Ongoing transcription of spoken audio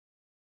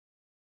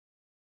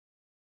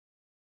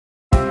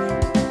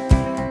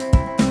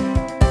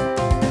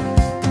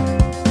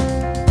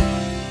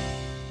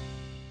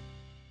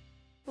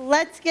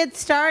let's get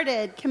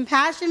started.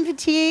 Compassion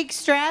fatigue,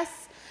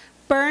 stress,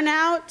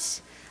 burnout.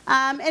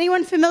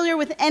 Anyone familiar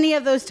with any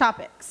of those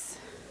topics?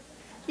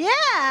 Yeah,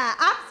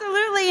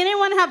 absolutely.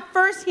 Anyone have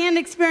firsthand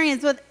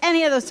experience with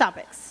any of those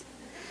topics?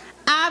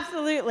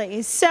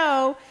 Absolutely.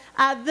 So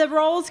the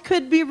roles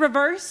could be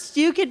reversed.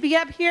 You could be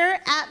up here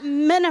at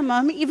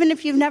minimum, even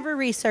if you've never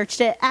researched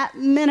it, at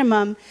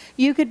minimum,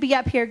 you could be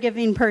up here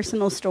giving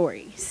personal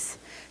stories.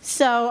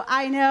 So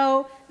I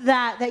know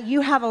that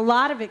you have a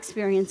lot of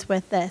experience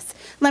with this.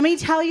 Let me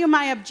tell you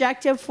my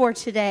objective for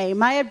today.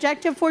 My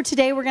objective for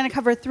today, we're going to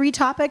cover 3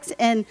 topics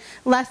in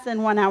less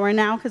than 1 hour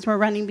now because we're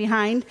running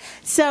behind.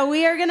 So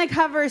we are going to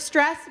cover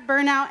stress,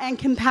 burnout, and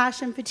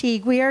compassion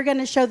fatigue. We are going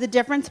to show the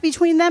difference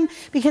between them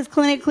because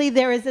clinically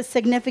there is a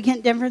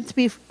significant difference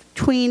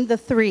between the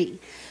 3.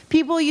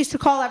 People used to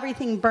call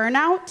everything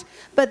burnout,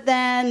 but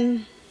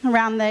then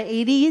around the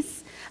 80s,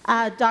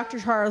 Dr.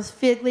 Charles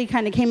Figley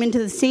kind of came into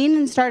the scene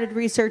and started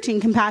researching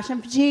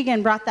compassion fatigue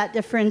and brought that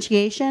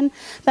differentiation.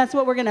 That's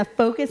what we're going to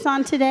focus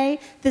on today.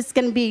 This is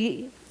going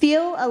to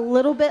feel a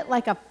little bit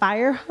like a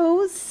fire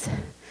hose.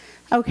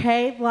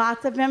 Okay,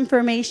 lots of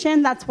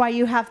information. That's why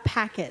you have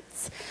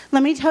packets.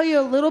 Let me tell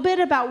you a little bit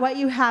about what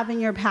you have in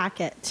your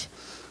packet.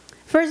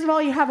 First of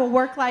all, you have a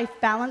work-life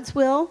balance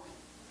wheel.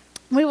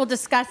 We will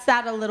discuss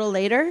that a little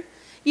later.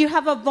 You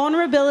have a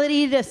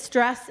vulnerability to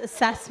stress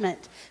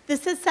assessment.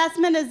 This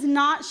assessment is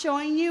not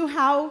showing you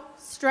how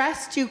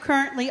stressed you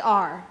currently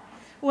are.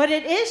 What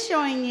it is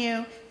showing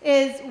you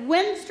is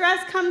when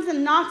stress comes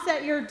and knocks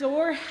at your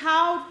door,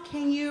 how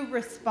can you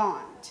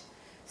respond?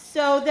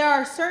 So there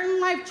are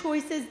certain life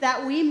choices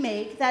that we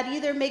make that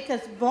either make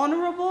us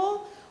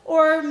vulnerable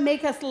or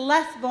make us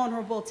less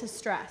vulnerable to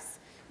stress.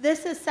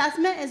 This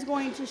assessment is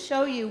going to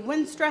show you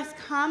when stress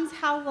comes,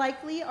 how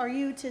likely are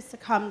you to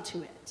succumb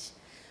to it?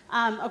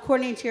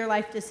 According to your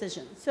life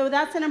decisions. So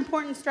that's an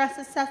important stress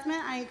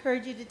assessment. I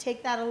encourage you to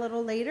take that a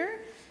little later.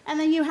 And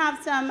then you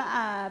have some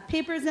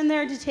papers in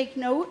there to take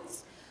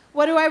notes.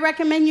 What do I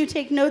recommend you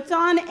take notes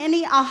on?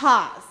 Any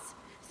ahas.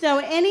 So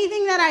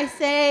anything that I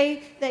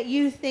say that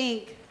you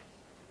think,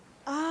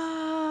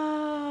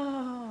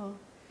 oh,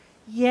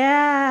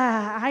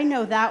 yeah, I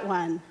know that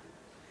one.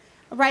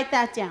 Write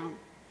that down.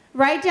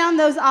 Write down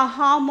those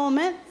aha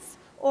moments.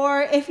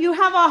 Or if you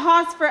have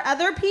ahas for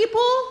other people,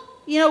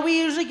 you know,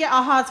 we usually get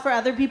ahas for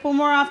other people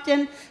more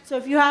often. So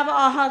if you have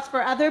ahas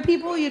for other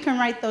people, you can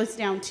write those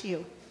down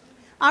too.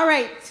 All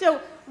right,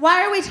 so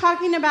why are we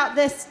talking about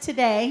this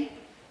today?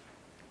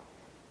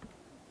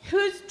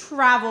 Who's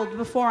traveled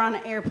before on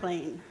an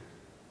airplane?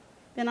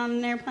 Been on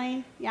an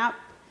airplane? Yep.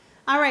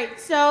 All right,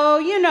 so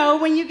you know,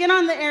 when you get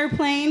on the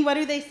airplane, what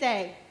do they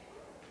say?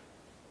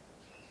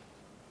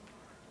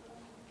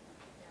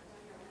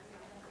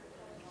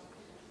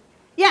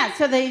 Yeah,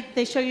 so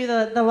they show you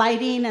the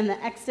lighting and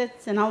the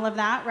exits and all of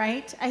that,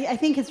 right? I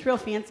think it's real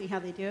fancy how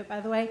they do it, by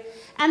the way.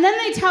 And then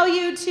they tell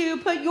you to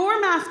put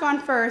your mask on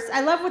first. I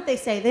love what they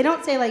say. They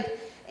don't say, like,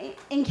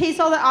 in case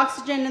all the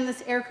oxygen in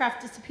this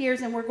aircraft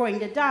disappears and we're going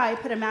to die,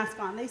 put a mask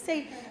on. They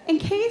say, in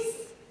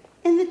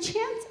the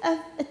chance of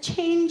a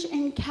change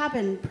in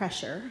cabin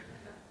pressure,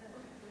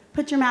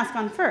 put your mask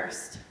on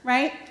first,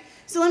 right?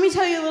 So let me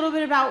tell you a little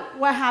bit about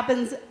what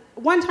happens.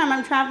 One time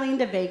I'm traveling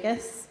to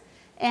Vegas.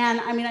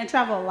 And I mean, I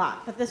travel a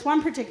lot, but this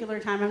one particular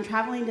time I'm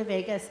traveling to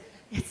Vegas.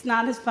 It's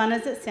not as fun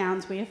as it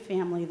sounds. We have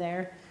family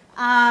there.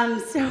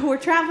 So we're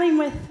traveling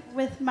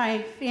with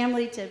my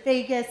family to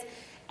Vegas,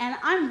 and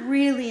I'm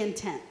really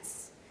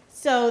intense.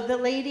 So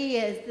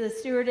the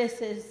stewardess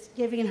is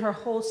giving her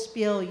whole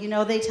spiel. You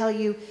know, they tell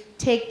you,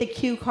 take the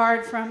cue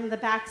card from the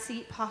back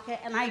seat pocket,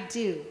 and I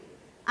do.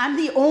 I'm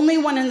the only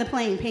one in the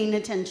plane paying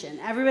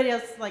attention. Everybody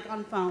else is like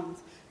on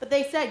phones. But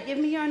they said, give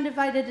me your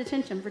undivided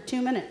attention for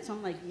 2 minutes. So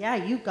I'm like, yeah,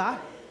 you got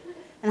it.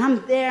 And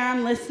I'm there,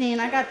 I'm listening.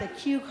 I got the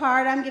cue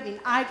card. I'm giving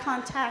eye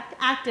contact,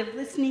 active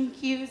listening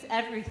cues,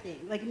 everything.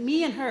 Like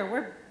me and her,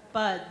 we're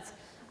buds.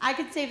 I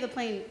could save the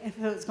plane if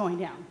it was going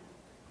down.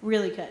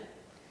 Really could.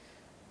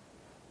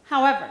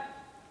 However,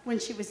 when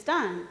she was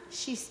done,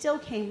 she still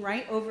came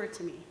right over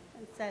to me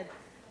and said,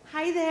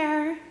 hi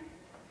there.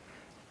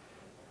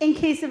 In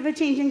case of a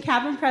change in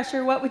cabin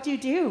pressure, what would you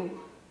do?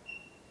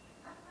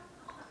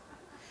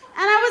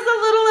 And I was a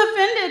little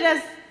offended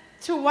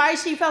as to why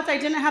she felt I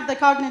didn't have the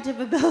cognitive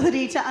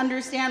ability to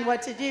understand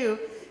what to do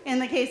in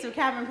the case of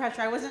cabin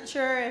pressure. I wasn't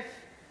sure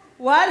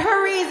what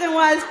her reason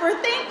was for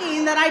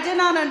thinking that I did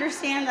not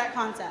understand that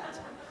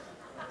concept.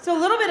 So a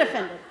little bit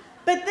offended.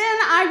 But then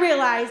I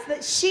realized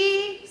that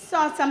she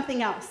saw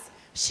something else.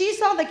 She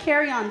saw the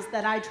carry-ons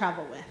that I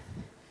travel with.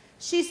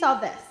 She saw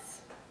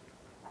this.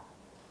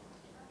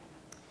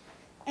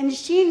 And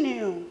she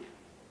knew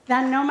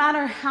that no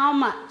matter how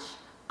much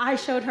I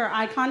showed her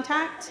eye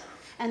contact,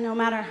 and no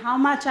matter how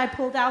much I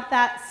pulled out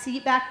that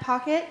seat back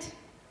pocket,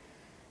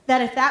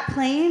 that if that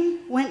plane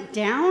went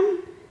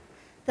down,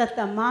 that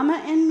the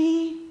mama in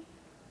me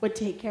would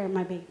take care of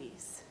my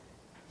babies.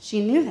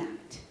 She knew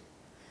that.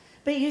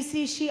 But you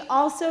see, she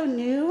also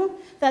knew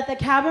that the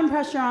cabin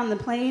pressure on the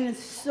plane is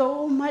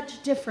so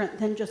much different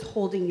than just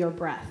holding your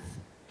breath.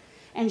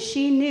 And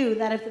she knew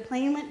that if the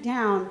plane went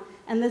down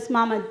and this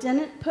mama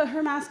didn't put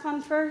her mask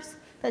on first,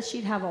 that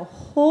she'd have a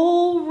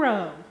whole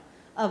row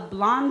of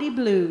Blondie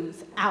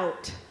Blues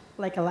out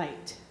like a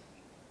light.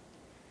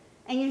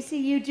 And you see,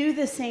 you do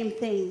the same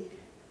thing.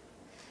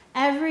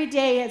 Every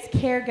day as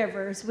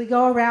caregivers, we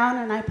go around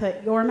and I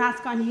put your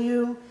mask on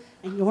you,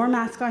 and your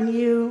mask on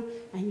you,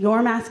 and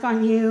your mask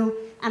on you,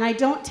 and I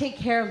don't take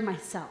care of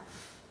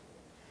myself.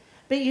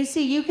 But you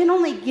see, you can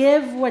only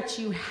give what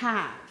you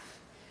have.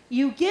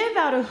 You give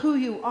out of who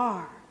you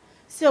are.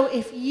 So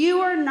if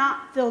you are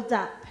not filled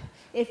up,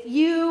 if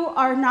you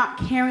are not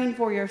caring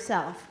for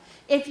yourself,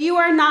 if you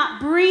are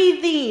not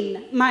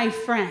breathing, my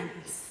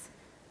friends,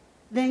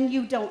 then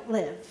you don't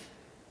live.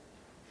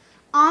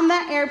 On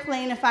that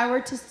airplane, if I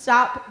were to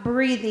stop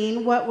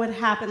breathing, what would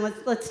happen?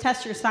 Let's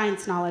test your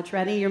science knowledge.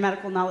 Ready? Your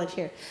medical knowledge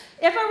here.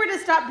 If I were to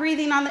stop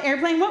breathing on the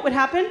airplane, what would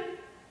happen?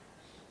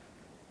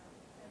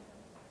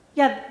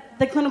 Yeah,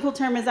 the clinical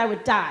term is I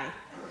would die.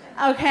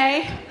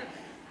 Okay?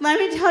 Let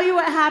me tell you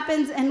what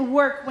happens in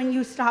work when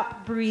you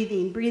stop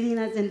breathing. Breathing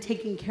as in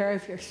taking care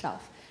of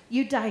yourself.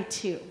 You die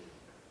too.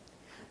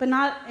 But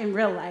not in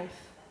real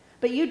life.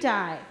 But you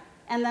die.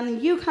 And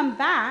then you come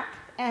back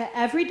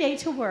every day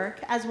to work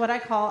as what I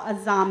call a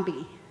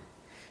zombie.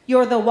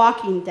 You're the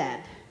walking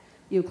dead.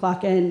 You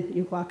clock in,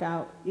 you clock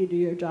out, you do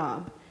your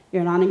job.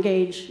 You're not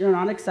engaged, you're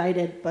not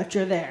excited, but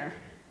you're there.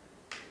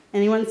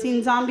 Anyone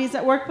seen zombies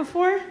at work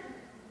before?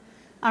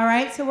 All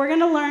right, so we're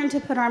gonna learn to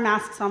put our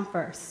masks on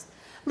first.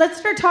 Let's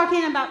start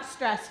talking about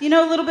stress. You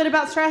know a little bit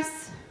about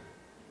stress?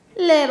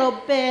 Little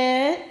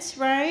bit,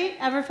 right?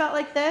 Ever felt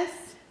like this?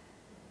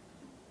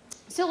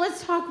 So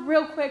let's talk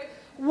real quick.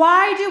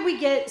 Why do we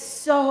get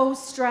so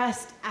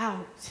stressed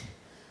out?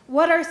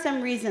 What are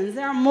some reasons?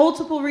 There are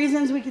multiple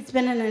reasons. We could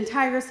spend an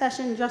entire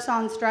session just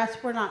on stress.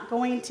 We're not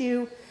going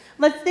to.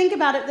 Let's think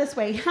about it this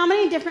way. How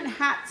many different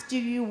hats do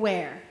you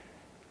wear?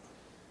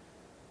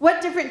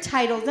 What different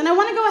titles? And I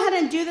want to go ahead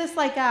and do this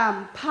like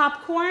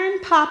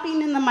popcorn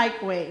popping in the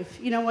microwave.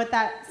 You know what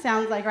that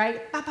sounds like,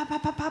 right? Pop, pop,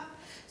 pop, pop, pop.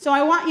 So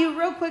I want you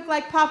real quick,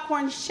 like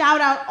popcorn,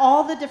 shout out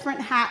all the different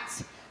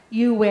hats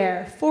you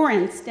wear. For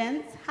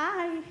instance,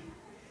 hi.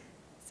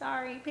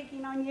 Sorry,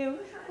 picking on you.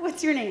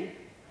 What's your name?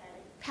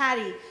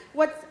 Patty.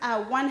 What's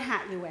one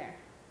hat you wear?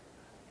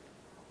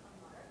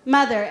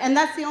 Mother. And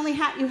that's the only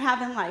hat you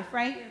have in life,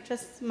 right? You're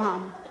just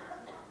mom.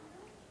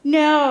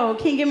 No.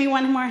 Can you give me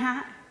one more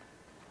hat?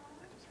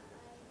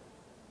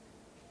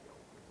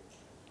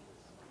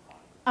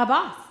 A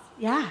boss.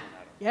 Yeah.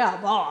 Yeah,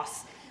 a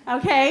boss.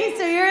 Okay,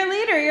 so you're a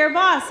leader. You're a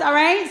boss. All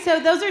right, so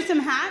those are some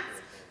hats.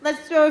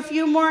 Let's throw a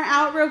few more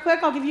out real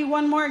quick. I'll give you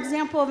one more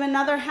example of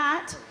another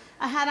hat.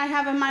 A hat I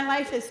have in my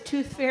life is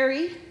Tooth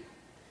Fairy,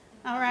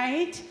 all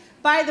right?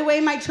 By the way,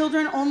 my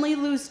children only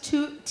lose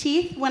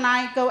teeth when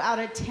I go out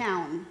of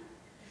town,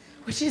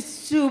 which is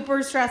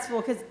super stressful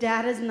because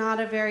Dad is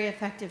not a very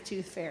effective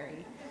tooth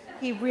fairy.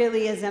 He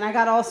really isn't. I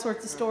got all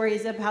sorts of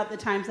stories about the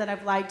times that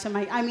I've lied to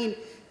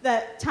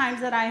the times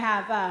that I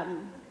have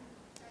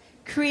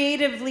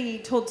creatively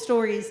told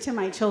stories to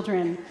my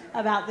children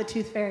about the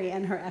Tooth Fairy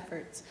and her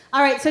efforts.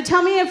 All right, so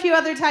tell me a few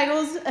other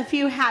titles, a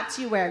few hats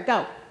you wear.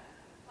 Go.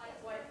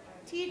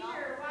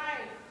 Teacher,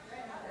 wife,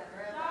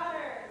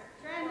 daughter,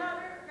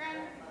 granddaughter,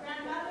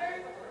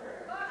 grandmother,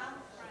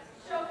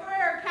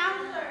 chauffeur,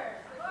 counselor,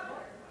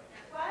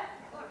 what?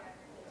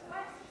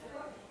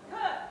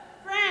 Cook,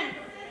 friend,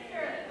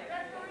 sister,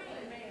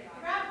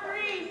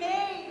 referee,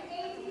 maid,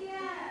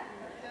 ATM,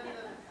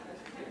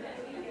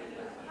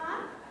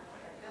 huh?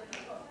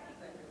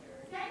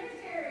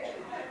 Secretary,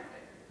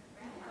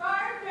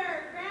 gardener,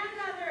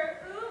 grandmother,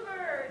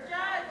 Uber,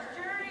 judge,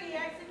 jury,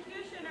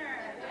 executioner.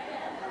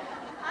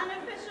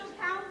 Unofficial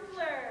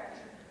counselor,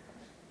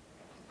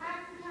 tax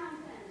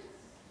accountant,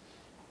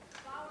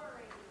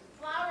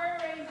 flower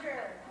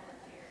arranger,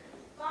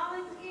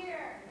 volunteer,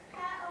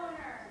 pet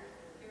owner,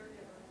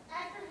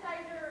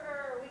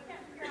 exerciser, we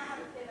can't figure out how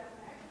to say that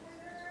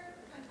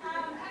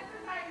one.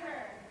 Exerciser,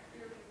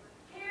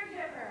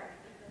 caregiver,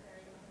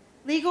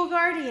 legal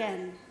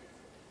guardian,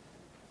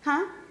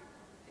 huh?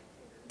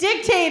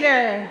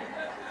 Dictator.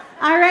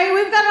 All right,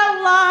 we've got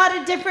a lot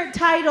of different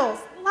titles.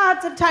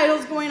 Lots of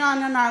titles going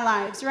on in our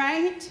lives,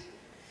 right?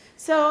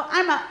 So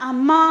I'm a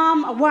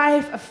mom, a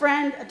wife, a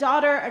friend, a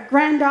daughter, a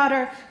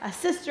granddaughter, a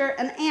sister,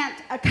 an aunt,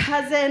 a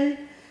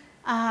cousin,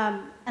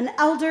 an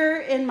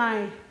elder in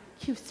my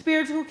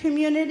spiritual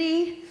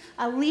community,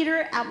 a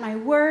leader at my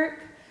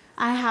work.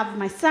 I have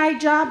my side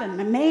job and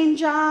my main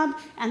job,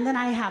 and then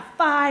I have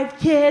 5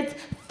 kids.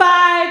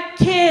 5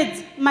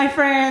 kids, my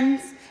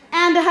friends,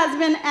 and a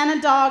husband and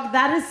a dog.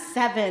 That is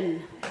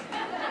 7.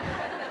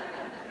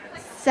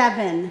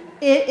 7.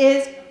 It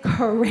is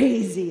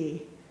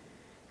crazy.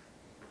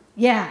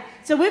 Yeah,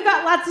 so we've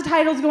got lots of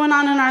titles going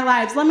on in our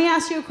lives. Let me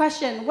ask you a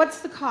question. What's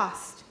the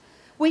cost?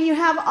 When you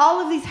have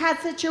all of these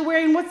hats that you're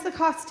wearing, what's the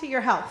cost to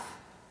your health?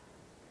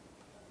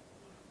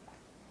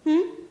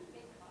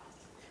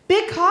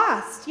 Big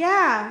cost,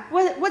 yeah.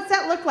 What's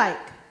that look like?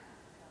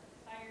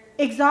 Tired.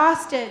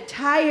 Exhausted,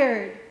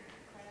 tired,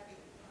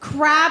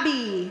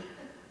 crabby.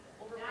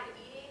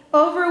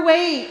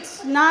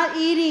 Overweight, not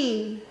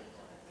eating.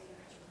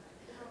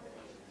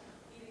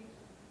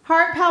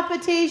 Heart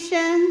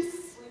palpitations,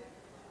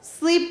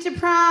 sleep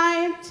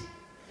deprived,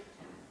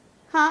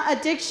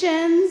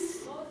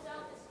 addictions,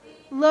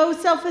 low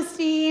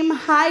self-esteem,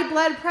 high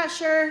blood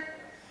pressure.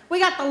 We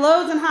got the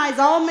lows and highs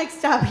all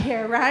mixed up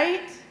here,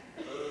 right?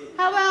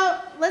 How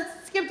about,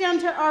 let's skip down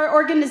to our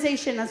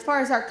organization as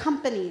far as our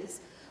companies.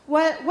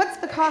 What's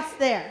the cost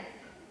there?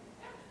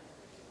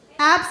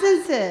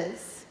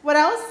 Absences. What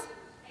else?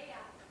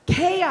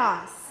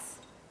 Chaos.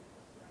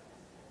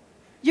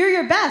 You're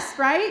your best,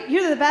 right?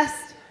 You're the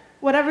best,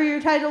 whatever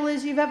your title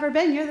is you've ever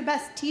been. You're the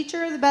best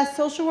teacher, the best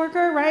social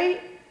worker,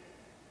 right?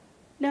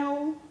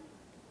 No.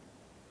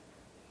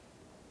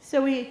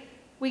 So we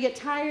get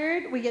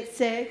tired, we get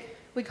sick,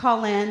 we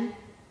call in.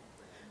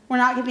 We're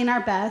not giving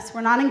our best.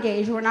 We're not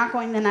engaged. We're not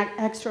going the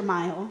extra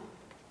mile.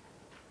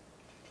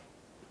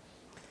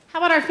 How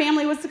about our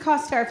family? What's the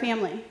cost to our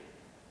family?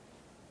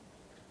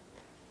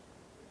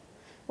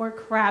 We're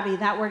crabby.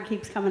 That word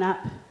keeps coming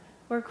up.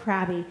 We're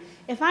crabby.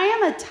 If I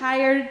am a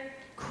tired,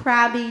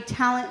 crabby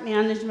talent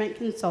management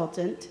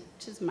consultant,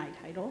 which is my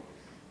title,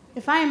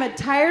 if I am a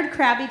tired,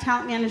 crabby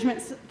talent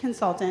management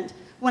consultant,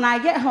 when I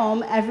get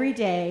home every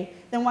day,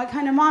 then what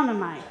kind of mom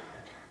am I?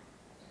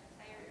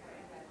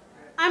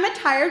 I'm a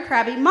tired,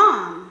 crabby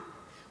mom.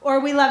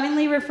 Or we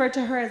lovingly refer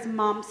to her as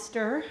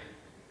Momster,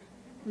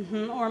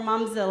 or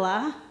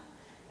Momzilla.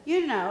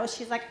 You know,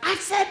 she's like, I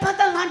said put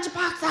the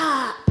lunchbox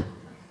up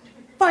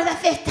for the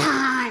 5th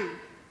time.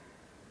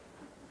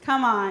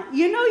 Come on,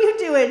 you know you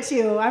do it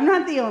too. I'm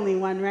not the only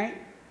one, right?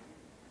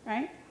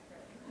 Right?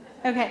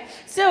 Okay,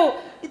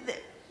 so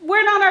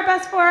we're not our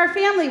best for our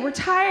family. We're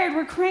tired,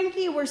 we're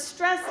cranky, we're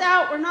stressed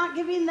out, we're not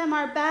giving them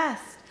our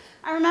best.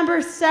 I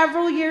remember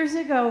several years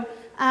ago,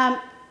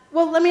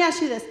 well, let me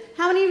ask you this.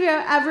 How many of you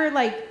have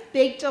ever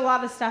baked a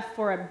lot of stuff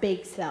for a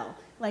bake sale?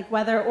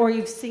 Or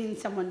you've seen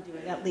someone do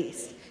it at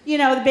least. You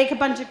know, they bake a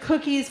bunch of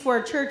cookies for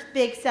a church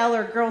bake sale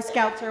or Girl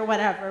Scouts or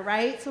whatever,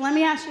 right? So let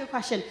me ask you a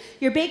question.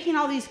 You're baking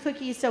all these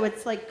cookies, so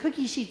it's like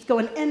cookie sheets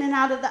going in and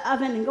out of the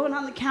oven and going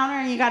on the counter,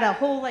 and you got a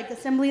whole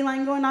assembly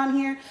line going on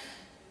here.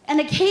 And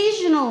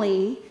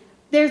occasionally,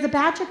 there's a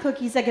batch of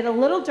cookies that get a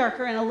little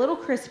darker and a little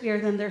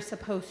crispier than they're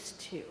supposed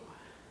to.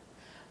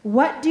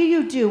 What do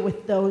you do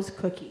with those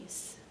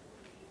cookies?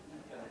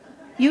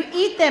 You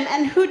eat them,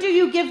 and who do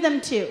you give them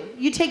to?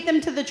 You take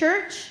them to the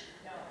church?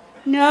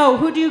 No.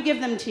 Who do you give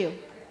them to?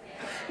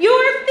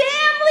 Your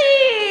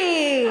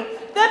family!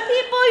 The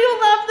people you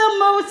love the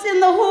most in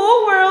the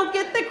whole world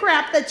get the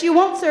crap that you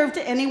won't serve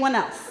to anyone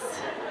else.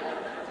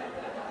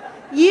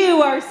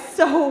 You are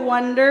so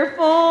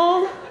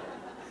wonderful.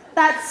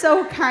 That's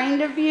so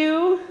kind of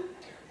you.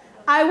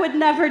 I would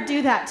never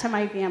do that to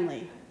my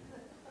family.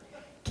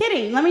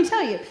 Kidding, let me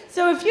tell you.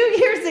 So a few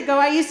years ago,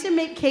 I used to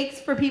make cakes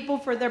for people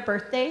for their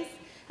birthdays.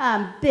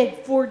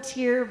 Big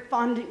 4-tier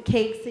fondant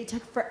cakes. They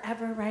took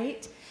forever,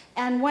 right?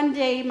 And one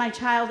day, my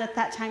child at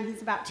that time,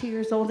 he's about 2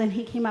 years old, and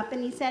he came up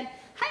and he said,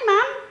 "Hi,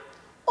 Mom.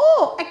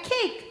 Oh, a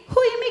cake. Who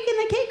are you making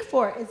the cake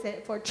for? Is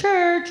it for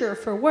church or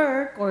for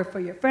work or for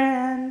your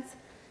friends?"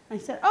 I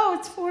said, "Oh,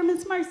 it's for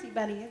Miss Marcy,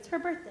 buddy. It's her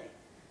birthday."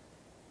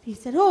 He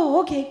said, "Oh,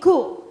 okay,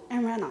 cool,"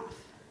 and ran off.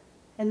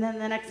 And then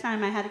the next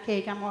time I had a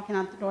cake, I'm walking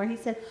out the door, he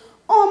said,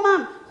 "Oh,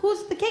 Mom,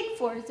 who's the cake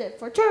for? Is it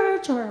for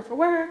church or for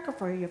work or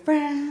for your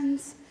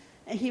friends?"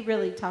 And he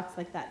really talks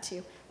like that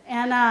too.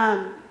 And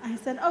I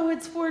said, "Oh,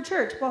 it's for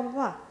church, blah, blah,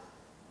 blah."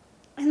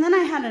 And then I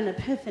had an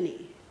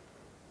epiphany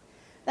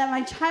that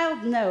my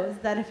child knows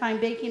that if I'm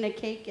baking a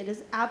cake, it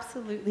is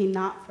absolutely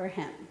not for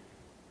him.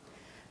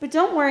 But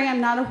don't worry,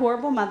 I'm not a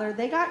horrible mother.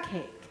 They got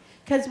cake.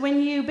 Because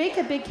when you bake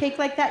a big cake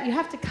like that, you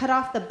have to cut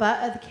off the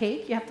butt of the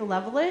cake. You have to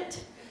level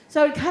it.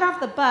 So I would cut off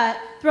the butt,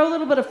 throw a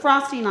little bit of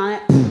frosting on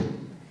it,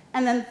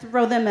 and then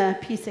throw them a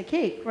piece of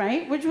cake,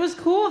 right? Which was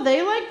cool.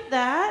 They liked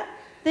that.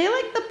 They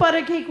like the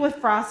butter cake with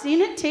frosting.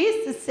 It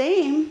tastes the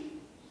same.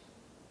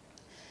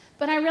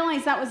 But I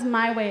realized that was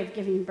my way of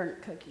giving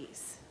burnt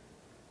cookies.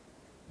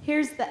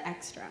 Here's the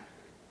extra.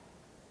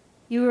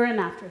 You were an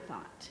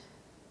afterthought.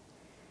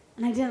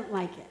 And I didn't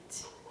like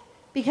it.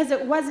 Because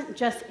it wasn't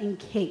just in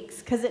cakes,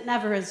 because it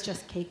never is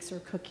just cakes or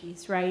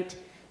cookies, right?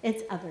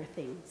 It's other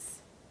things.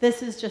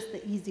 This is just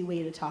the easy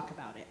way to talk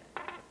about it.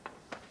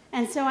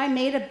 And so I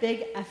made a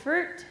big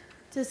effort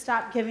to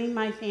stop giving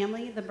my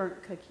family the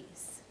burnt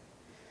cookies.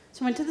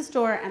 So I went to the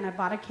store and I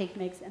bought a cake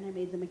mix and I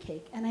made them a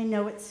cake. And I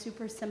know it's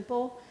super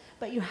simple,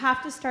 but you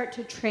have to start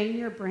to train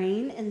your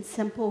brain in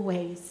simple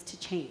ways to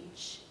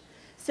change.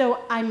 So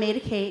I made a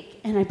cake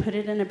and I put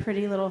it in a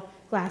pretty little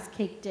glass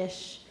cake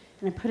dish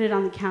and I put it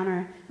on the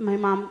counter.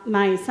 And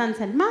my son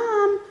said,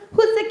 "Mom,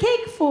 who's the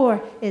cake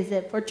for? Is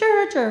it for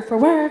church or for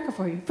work or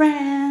for your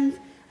friends?"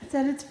 I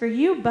said, "It's for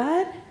you,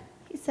 bud."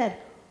 He said,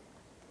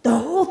 "The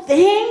whole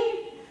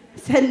thing?" I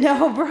said,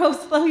 "No, bro,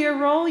 slow your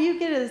roll. You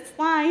get a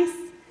slice."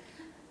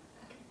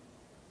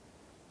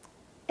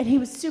 And he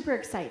was super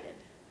excited.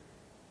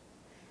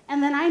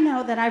 And then I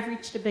know that I've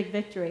reached a big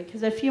victory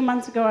because a few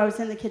months ago I was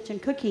in the kitchen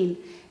cooking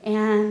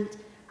and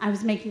I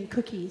was making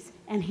cookies,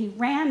 and he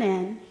ran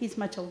in. He's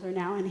much older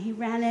now, and he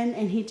ran in,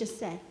 and he just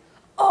said,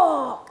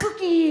 "Oh,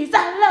 cookies,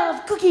 I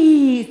love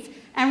cookies,"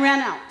 and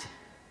ran out.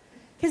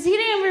 Because he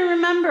didn't even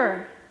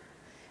remember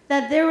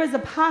that there was a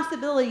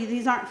possibility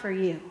these aren't for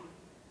you.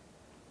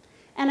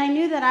 And I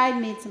knew that I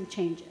had made some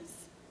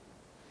changes,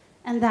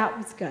 and that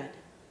was good.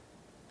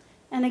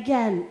 And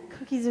again,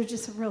 cookies are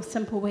just a real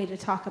simple way to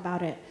talk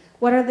about it.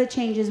 What are the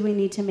changes we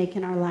need to make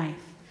in our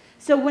life?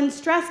 So when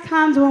stress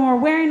comes, when we're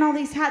wearing all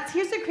these hats,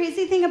 here's the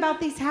crazy thing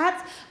about these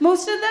hats.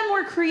 Most of them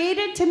were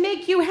created to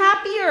make you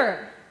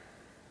happier.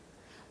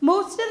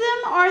 Most of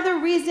them are the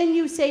reason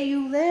you say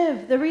you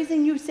live, the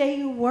reason you say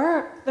you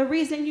work, the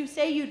reason you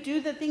say you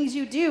do the things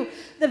you do.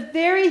 The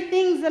very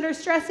things that are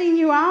stressing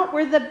you out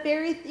were the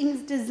very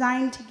things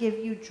designed to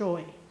give you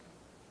joy.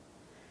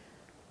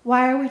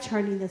 Why are we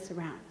turning this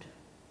around?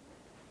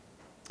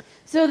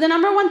 So the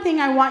number one thing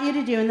I want you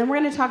to do, and then we're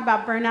going to talk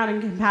about burnout and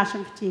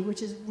compassion fatigue,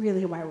 which is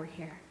really why we're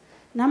here.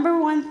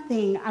 Number one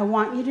thing I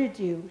want you to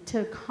do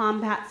to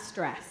combat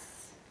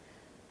stress.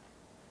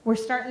 We're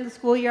starting the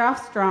school year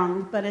off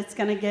strong, but it's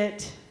going to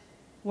get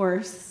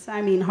worse.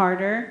 I mean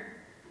harder.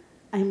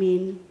 I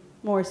mean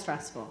more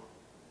stressful.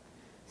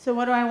 So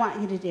what do I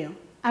want you to do?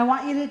 I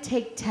want you to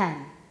take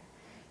 10.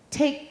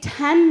 Take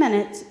 10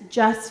 minutes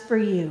just for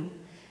you.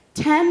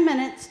 10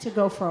 minutes to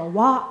go for a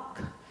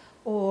walk,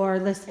 or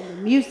listen to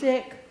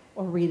music,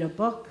 or read a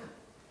book.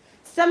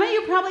 Some of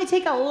you probably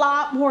take a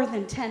lot more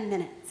than 10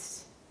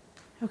 minutes,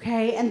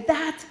 okay? And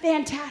that's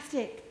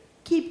fantastic.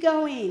 Keep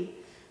going.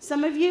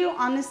 Some of you,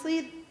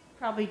 honestly,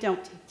 probably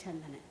don't take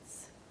 10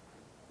 minutes.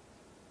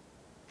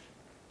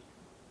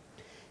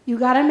 You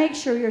gotta make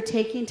sure you're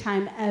taking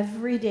time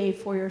every day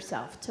for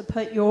yourself to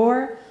put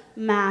your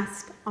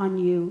mask on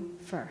you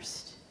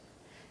first.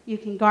 You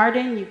can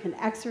garden, you can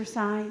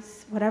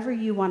exercise, whatever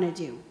you wanna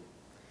do.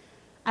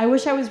 I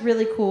wish I was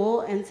really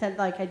cool and said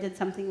like I did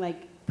something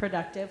like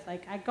productive,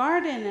 like I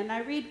garden and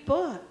I read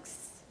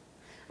books.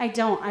 I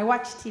don't, I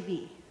watch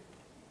TV.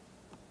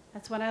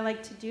 That's what I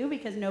like to do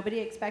because nobody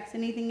expects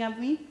anything of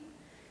me,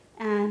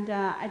 and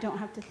I don't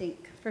have to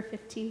think for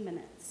 15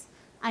 minutes.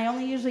 I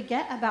only usually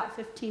get about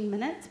 15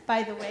 minutes.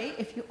 By the way,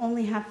 if you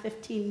only have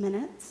 15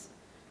 minutes,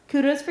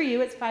 kudos for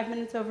you, it's 5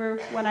 minutes over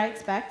what I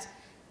expect,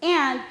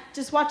 and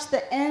just watch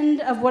the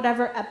end of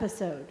whatever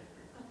episode.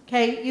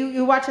 Okay,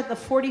 you watch at the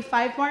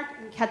 45 mark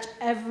and catch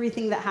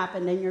everything that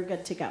happened and you're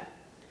good to go.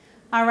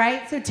 All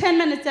right, so 10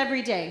 minutes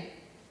every day.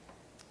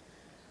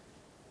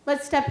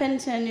 Let's step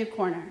into a new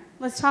corner.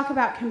 Let's talk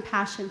about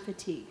compassion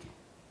fatigue.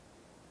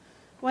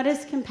 What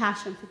is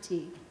compassion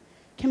fatigue?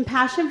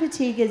 Compassion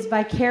fatigue is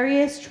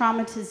vicarious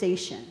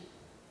traumatization.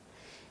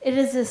 It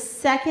is a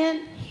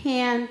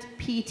second-hand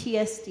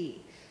PTSD.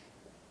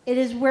 It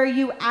is where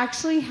you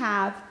actually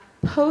have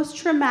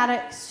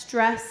post-traumatic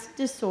stress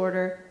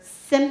disorder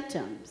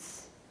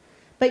symptoms,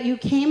 but you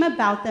came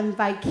about them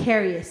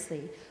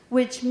vicariously,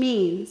 which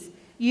means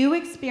you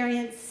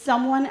experienced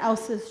someone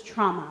else's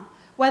trauma.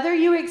 Whether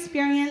you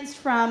experienced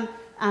from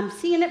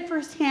seeing it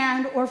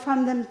firsthand or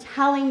from them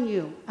telling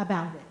you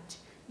about it,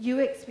 you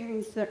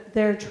experienced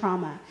their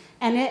trauma,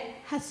 and it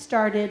has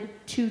started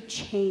to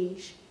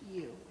change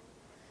you.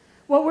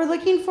 What we're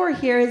looking for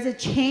here is a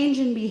change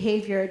in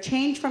behavior, a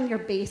change from your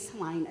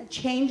baseline, a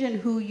change in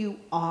who you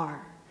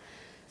are.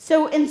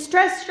 So in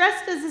stress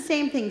does the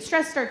same thing.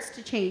 Stress starts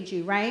to change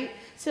you, right?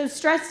 So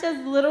stress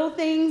does little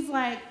things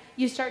like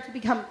you start to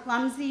become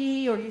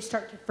clumsy, or you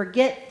start to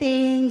forget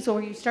things,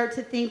 or you start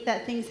to think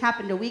that things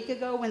happened a week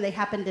ago when they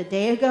happened a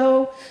day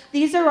ago.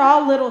 These are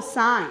all little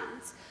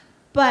signs.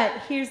 But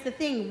here's the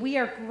thing, we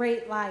are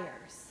great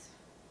liars.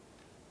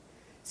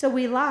 So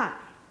we lie.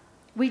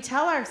 We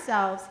tell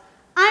ourselves,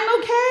 I'm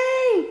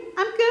okay,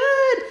 I'm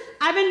good.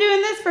 I've been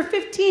doing this for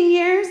 15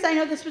 years. I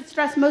know this would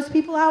stress most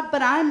people out,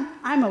 but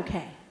I'm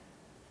okay.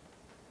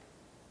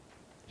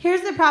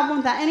 Here's the problem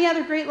with that. Any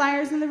other great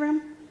liars in the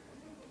room?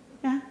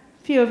 Yeah,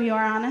 a few of you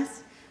are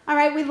honest. All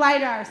right, we lie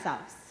to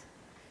ourselves.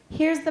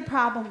 Here's the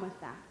problem with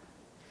that.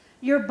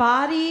 Your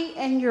body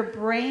and your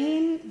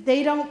brain,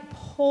 they don't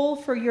pull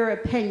for your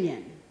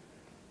opinion.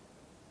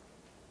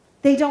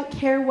 They don't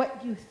care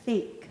what you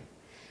think.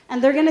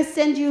 And they're gonna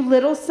send you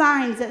little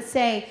signs that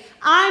say,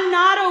 I'm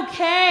not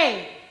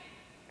okay.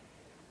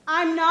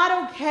 I'm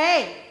not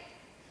okay.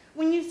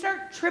 When you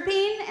start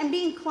tripping and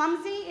being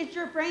clumsy, it's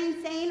your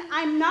brain saying,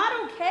 I'm not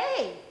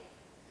okay.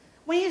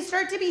 When you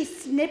start to be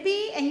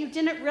snippy and you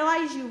didn't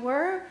realize you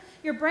were,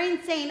 your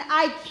brain's saying,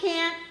 I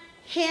can't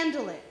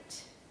handle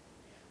it.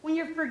 When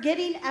you're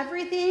forgetting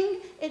everything,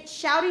 it's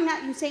shouting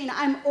at you saying,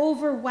 I'm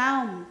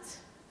overwhelmed.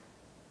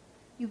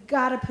 You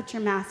gotta put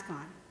your mask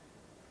on.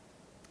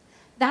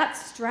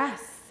 That's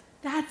stress.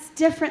 That's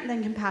different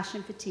than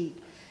compassion fatigue.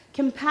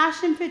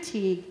 Compassion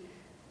fatigue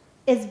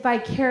is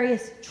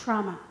vicarious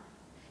trauma.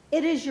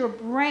 It is your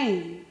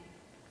brain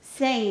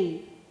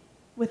saying,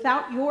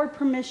 without your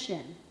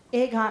permission,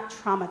 it got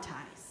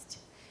traumatized.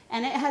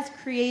 And it has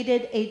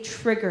created a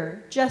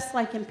trigger, just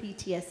like in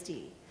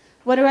PTSD.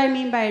 What do I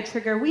mean by a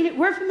trigger?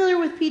 We're familiar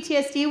with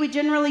PTSD. We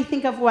generally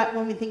think of what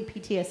when we think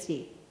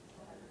PTSD?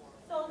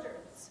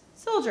 Soldiers.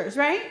 soldiers,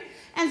 right?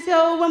 And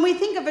so when we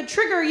think of a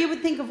trigger, you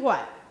would think of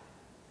what?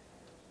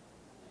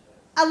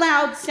 A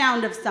loud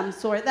sound of some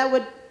sort that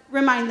would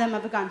remind them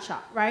of a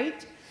gunshot,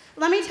 right?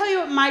 Let me tell you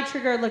what my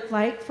trigger looked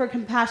like for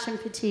compassion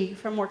fatigue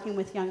from working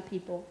with young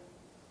people.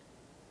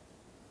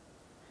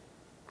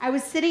 I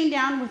was sitting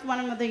down with one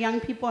of the young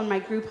people in my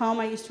group home.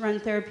 I used to run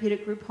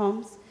therapeutic group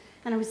homes.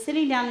 And I was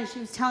sitting down and she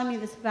was telling me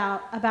this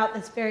about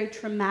this very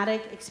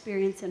traumatic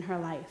experience in her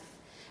life.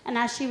 And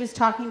as she was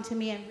talking to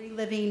me and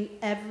reliving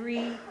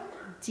every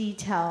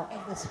detail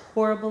of this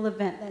horrible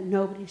event that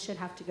nobody should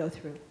have to go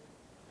through,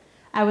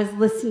 I was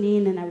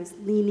listening and I was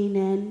leaning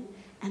in,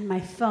 and my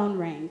phone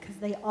rang, because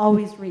they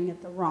always ring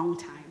at the wrong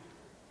time.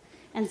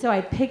 And so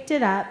I picked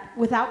it up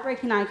without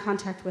breaking eye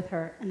contact with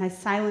her, and I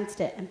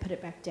silenced it and put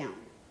it back down.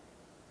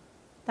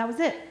 That was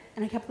it.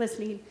 And I kept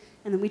listening,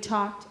 and then we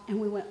talked, and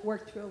we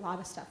worked through a lot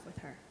of stuff with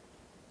her.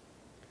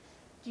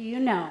 Do you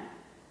know,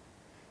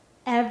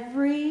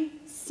 every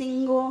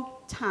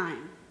single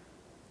time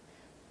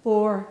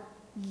for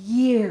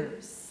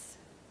years,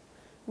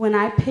 when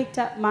I picked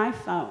up my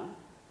phone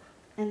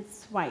and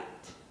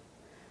swiped,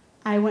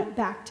 I went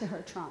back to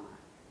her trauma.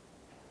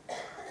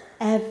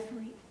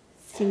 Every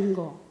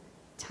single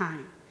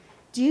time.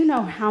 Do you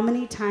know how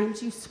many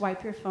times you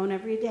swipe your phone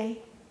every day?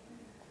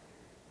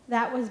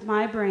 That was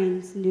my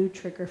brain's new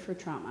trigger for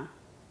trauma.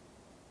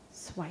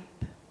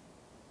 Swipe.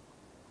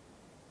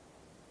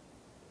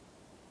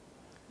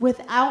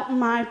 Without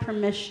my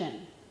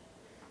permission,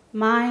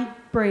 my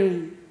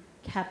brain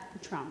kept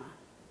the trauma.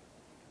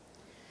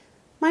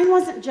 Mine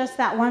wasn't just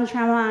that one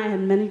trauma, I had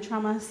many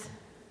traumas.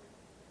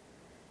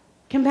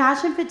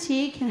 Compassion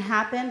fatigue can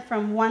happen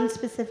from one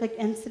specific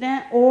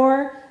incident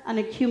or an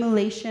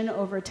accumulation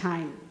over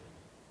time.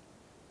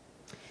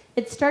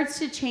 It starts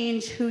to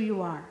change who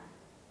you are.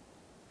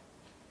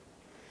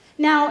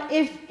 Now,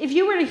 if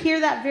you were to hear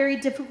that very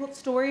difficult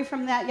story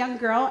from that young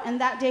girl,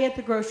 and that day at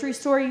the grocery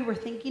store you were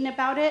thinking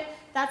about it,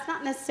 that's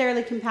not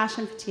necessarily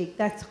compassion fatigue.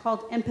 That's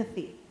called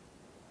empathy.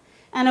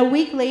 And a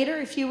week later,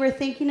 if you were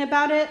thinking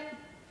about it,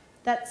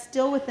 that's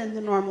still within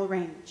the normal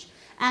range.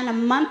 And a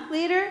month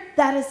later,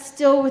 that is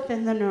still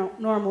within the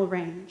normal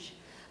range.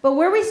 But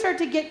where we start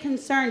to get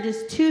concerned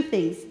is two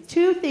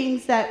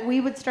things that we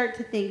would start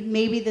to think,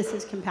 maybe this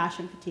is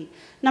compassion fatigue.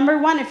 Number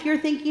one, if you're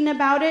thinking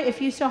about it, if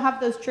you still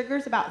have those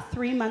triggers about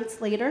 3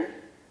 months later.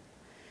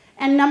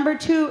 And number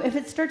two, if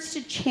it starts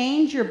to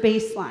change your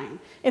baseline,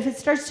 if it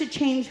starts to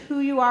change who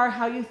you are,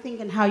 how you think,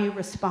 and how you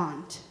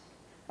respond.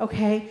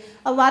 Okay?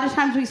 A lot of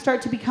times we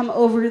start to become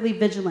overly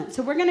vigilant.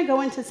 So we're going to go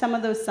into some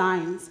of those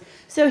signs.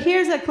 So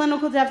here's a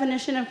clinical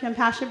definition of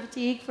compassion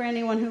fatigue for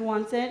anyone who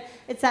wants it.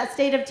 It's that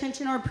state of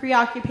tension or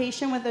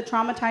preoccupation with a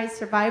traumatized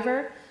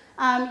survivor.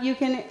 You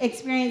can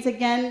experiencing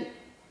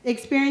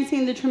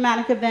the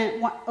traumatic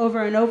event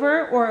over and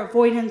over, or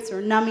avoidance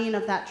or numbing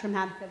of that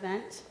traumatic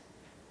event.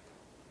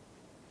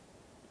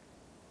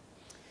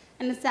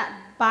 And it's that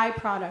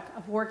byproduct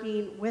of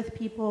working with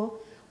people.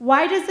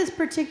 Why does this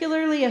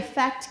particularly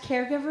affect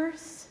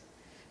caregivers?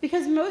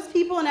 Because most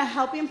people in a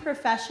helping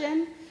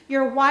profession,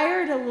 you're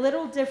wired a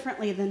little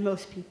differently than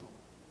most people.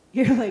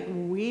 You're like,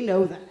 we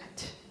know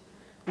that.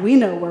 We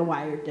know we're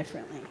wired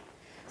differently.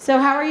 So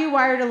how are you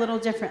wired a little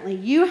differently?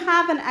 You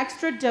have an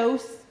extra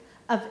dose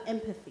of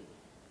empathy.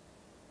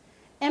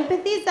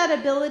 Empathy is that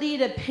ability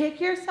to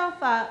pick yourself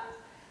up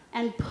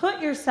and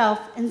put yourself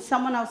in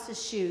someone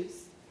else's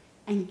shoes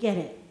and get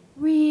it.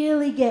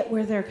 Really get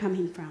where they're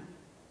coming from.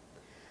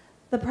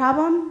 The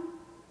problem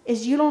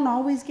is you don't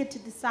always get to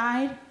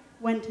decide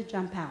when to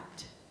jump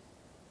out.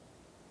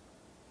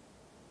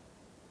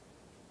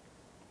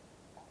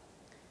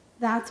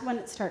 That's when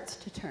it starts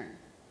to turn.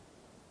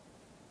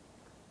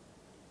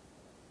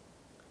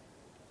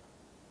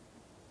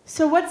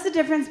 So what's the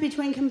difference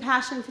between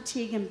compassion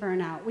fatigue and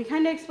burnout? We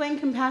kind of explained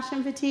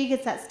compassion fatigue.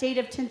 It's that state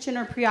of tension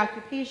or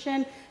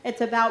preoccupation. It's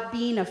about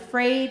being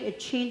afraid. It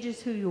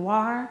changes who you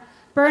are.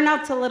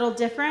 Burnout's a little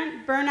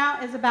different.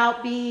 Burnout is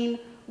about being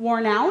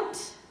worn out,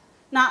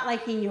 not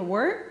liking your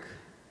work,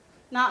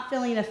 not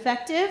feeling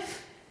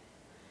effective,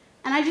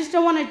 and I just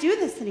don't want to do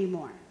this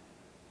anymore.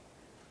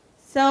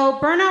 So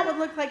burnout would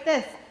look like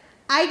this.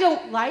 I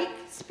don't like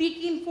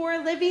speaking for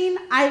a living.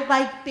 I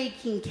like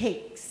baking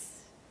cakes.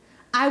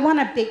 I want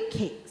to bake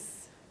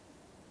cakes.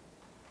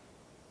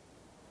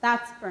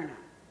 That's burnout.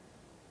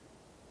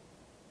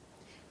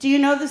 Do you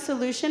know the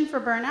solution for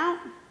burnout?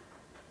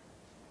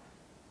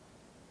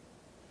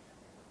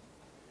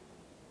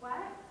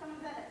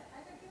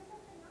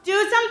 Do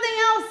something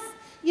else.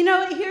 You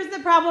know, here's the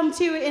problem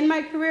too. In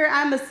my career,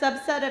 I'm a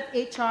subset of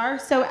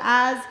HR. So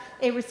as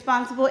a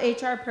responsible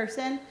HR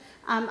person,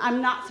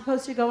 I'm not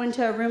supposed to go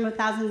into a room of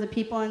thousands of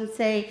people and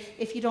say,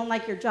 if you don't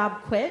like your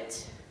job,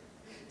 quit.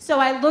 So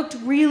I looked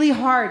really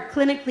hard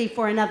clinically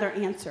for another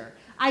answer.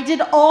 I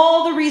did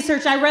all the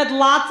research. I read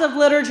lots of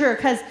literature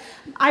because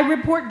I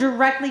report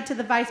directly to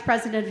the Vice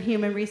President of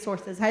Human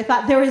Resources. I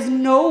thought there is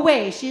no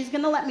way she's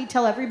going to let me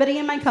tell everybody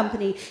in my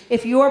company,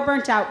 if you're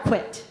burnt out,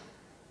 quit.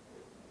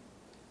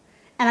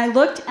 And I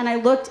looked and I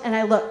looked and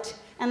I looked.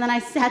 And then I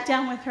sat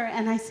down with her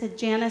and I said,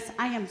 Janice,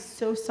 I am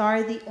so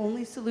sorry. The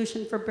only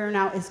solution for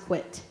burnout is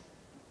quit.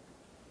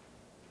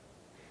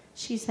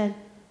 She said,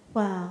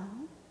 well,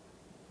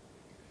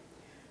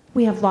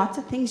 we have lots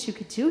of things you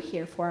could do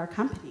here for our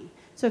company.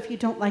 So if you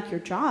don't like your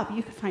job,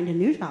 you could find a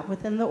new job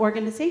within the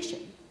organization.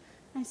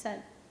 I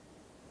said,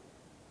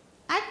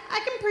 I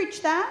can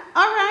preach that.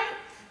 All right.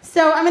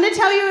 So I'm going to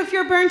tell you, if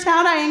you're burnt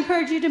out, I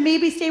encourage you to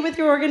maybe stay with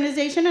your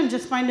organization and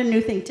just find a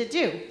new thing to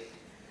do.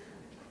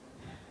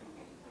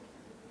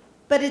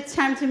 But it's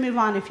time to move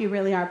on if you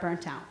really are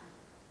burnt out.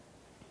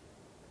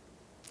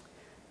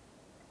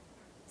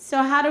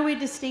 So how do we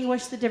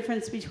distinguish the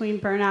difference between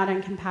burnout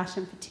and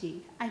compassion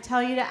fatigue? I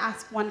tell you to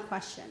ask one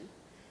question.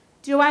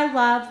 Do I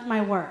love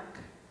my work?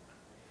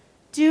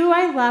 Do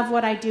I love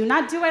what I do?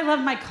 Not do I love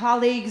my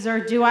colleagues, or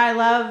do I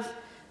love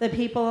the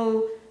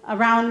people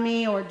around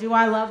me, or do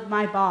I love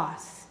my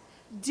boss?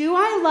 Do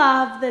I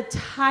love the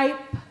type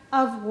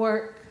of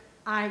work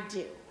I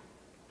do?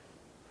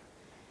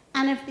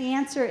 And if the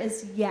answer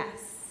is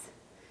yes,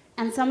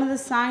 and some of the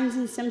signs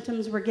and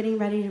symptoms we're getting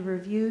ready to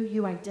review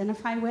you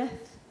identify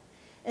with,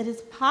 it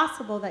is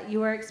possible that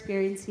you are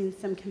experiencing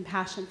some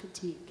compassion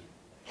fatigue.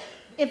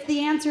 If the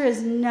answer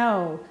is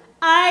no,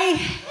 I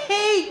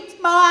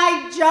hate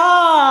my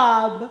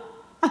job.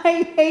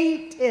 I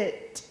hate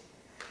it.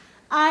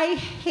 I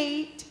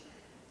hate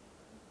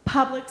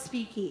public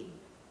speaking.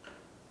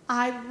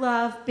 I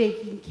love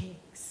baking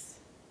cakes.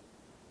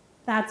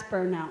 That's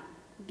burnout.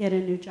 Get a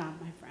new job,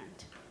 my friend.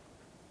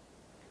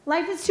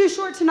 Life is too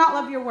short to not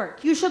love your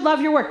work. You should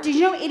love your work. Did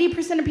you know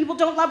 80% of people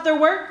don't love their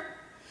work?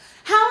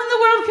 How in the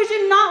world could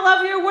you not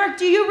love your work?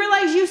 Do you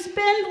realize you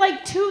spend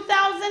like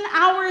 2,000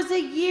 hours a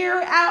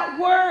year at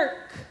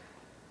work?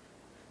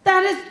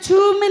 That is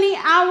too many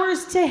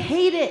hours to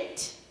hate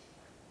it.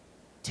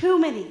 Too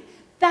many.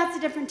 That's a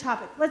different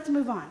topic. Let's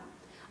move on.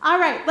 All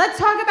right, let's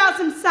talk about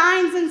some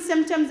signs and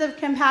symptoms of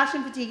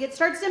compassion fatigue. It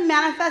starts to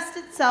manifest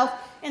itself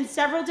in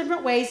several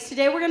different ways.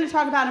 Today we're going to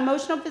talk about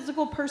emotional,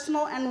 physical,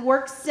 personal, and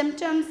work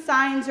symptoms,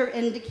 signs, or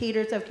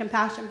indicators of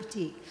compassion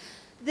fatigue.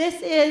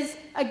 This is,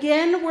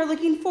 again, we're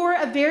looking for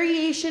a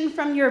variation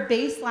from your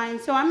baseline.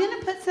 So I'm going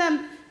to put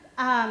some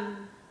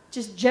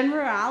just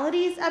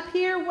generalities up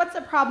here. What's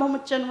the problem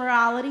with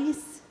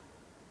generalities?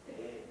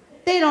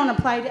 They don't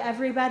apply to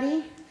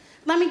everybody.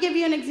 Let me give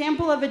you an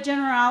example of a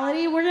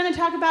generality. We're going to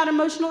talk about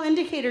emotional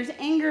indicators: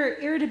 anger,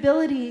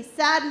 irritability,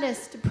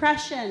 sadness,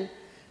 depression,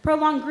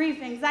 prolonged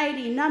grief,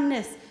 anxiety,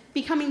 numbness,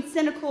 becoming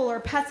cynical or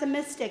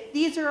pessimistic.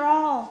 These are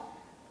all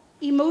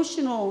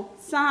emotional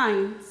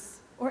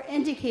signs or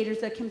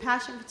indicators of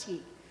compassion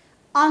fatigue,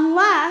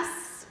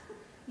 unless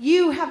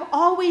you have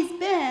always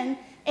been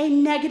a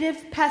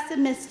negative,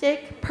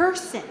 pessimistic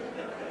person.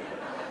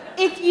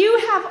 If you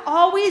have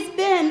always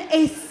been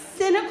a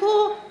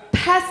cynical,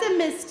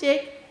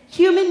 pessimistic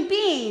human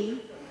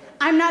being,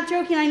 I'm not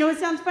joking, I know it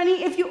sounds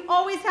funny, if you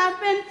always have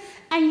been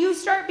and you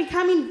start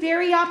becoming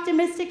very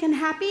optimistic and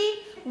happy,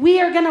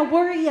 we are going to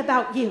worry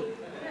about you.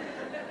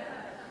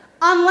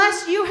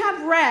 Unless you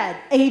have read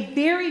a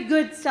very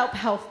good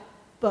self-help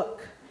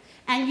book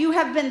and you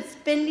have been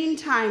spending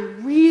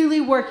time really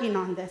working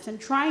on this and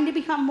trying to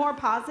become more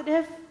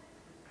positive,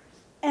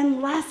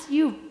 unless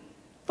you've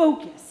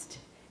focused,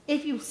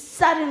 if you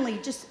suddenly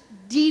just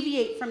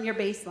deviate from your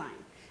baseline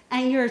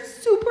and you're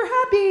super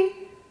happy,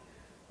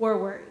 we're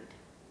worried.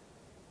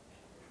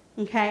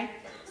 Okay?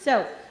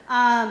 So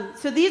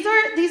these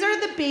are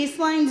the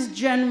baselines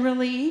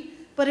generally,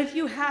 but if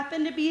you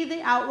happen to be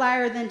the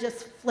outlier, then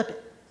just flip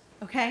it.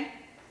 Okay?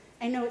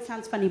 I know it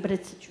sounds funny, but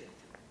it's the truth.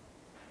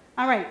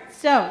 All right,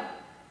 so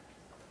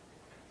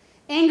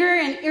anger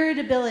and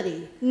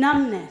irritability,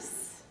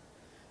 numbness,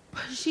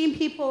 pushing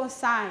people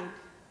aside,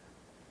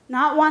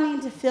 not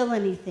wanting to feel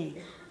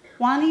anything,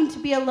 wanting to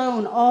be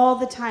alone all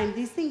the time.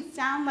 These things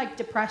sound like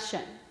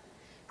depression.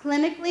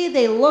 Clinically,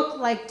 they look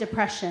like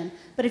depression,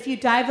 but if you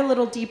dive a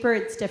little deeper,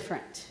 it's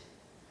different.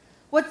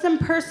 What's some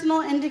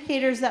personal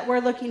indicators that we're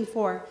looking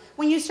for?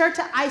 When you start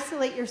to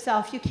isolate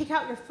yourself, you kick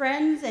out your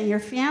friends and your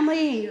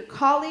family and your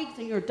colleagues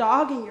and your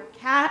dog and your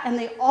cat, and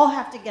they all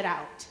have to get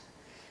out.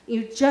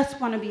 You just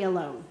want to be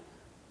alone.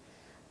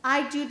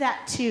 I do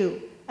that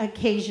too,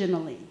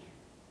 occasionally.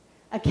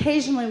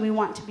 Occasionally, we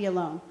want to be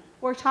alone.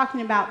 We're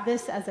talking about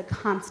this as a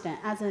constant,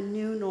 as a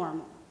new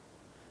normal,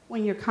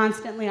 when you're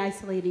constantly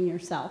isolating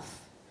yourself.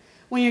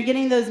 When you're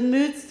getting those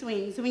mood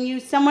swings,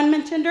 someone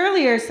mentioned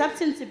earlier,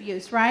 substance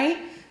abuse, right?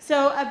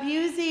 So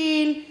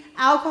abusing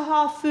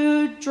alcohol,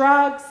 food,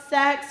 drugs,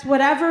 sex,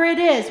 whatever it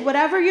is,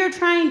 whatever you're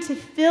trying to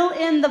fill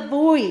in the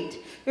void,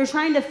 you're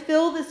trying to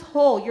fill this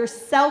hole, you're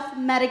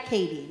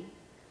self-medicating.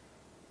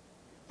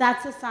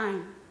 That's a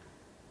sign.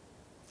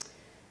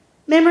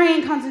 Memory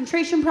and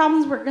concentration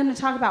problems, we're going to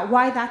talk about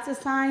why that's a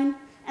sign.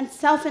 And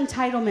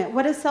self-entitlement.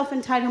 What does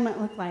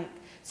self-entitlement look like?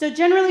 So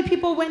generally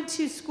people went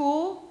to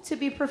school to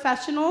be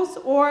professionals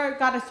or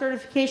got a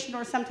certification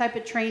or some type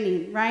of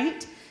training,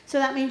 right? So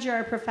that means you're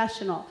a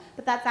professional,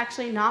 but that's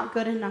actually not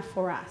good enough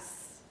for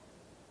us.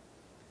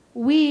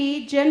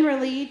 We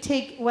generally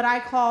take what I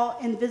call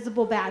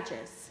invisible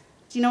badges.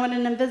 Do you know what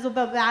an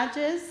invisible badge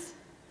is?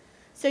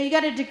 So you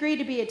got a degree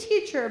to be a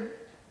teacher,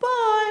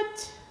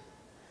 but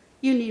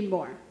you need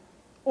more.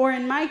 Or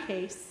in my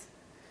case,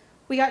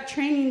 we got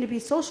training to be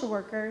social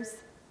workers,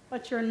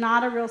 but you're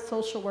not a real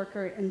social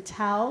worker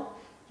until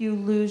you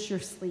lose your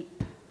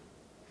sleep.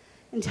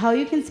 Until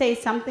you can say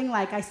something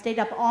like, I stayed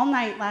up all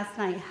night last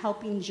night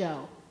helping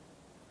Joe.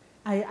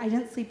 I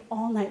didn't sleep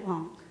all night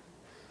long.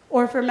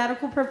 Or for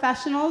medical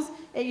professionals,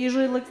 it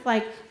usually looks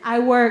like I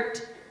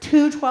worked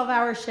 2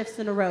 12-hour shifts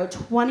in a row,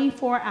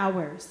 24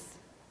 hours.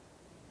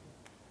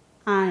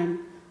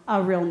 I'm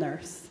a real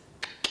nurse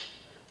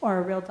or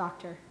a real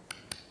doctor.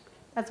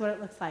 That's what it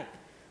looks like.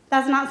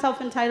 That's not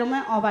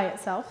self-entitlement all by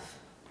itself.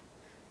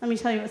 Let me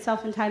tell you what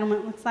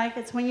self-entitlement looks like.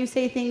 It's when you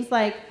say things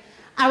like,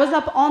 I was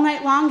up all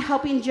night long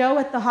helping Joe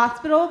at the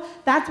hospital.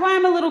 That's why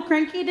I'm a little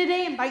cranky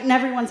today and biting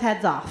everyone's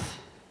heads off.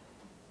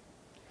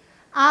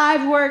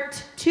 I've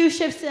worked 2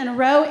 shifts in a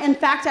row. In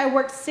fact, I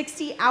worked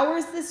 60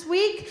 hours this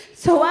week,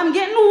 so I'm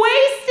getting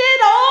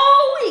wasted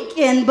all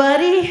weekend,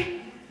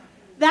 buddy.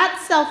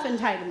 That's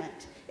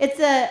self-entitlement. It's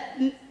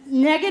a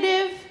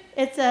negative,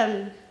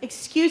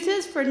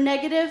 excuses for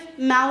negative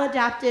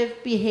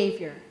maladaptive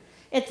behavior.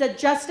 It's a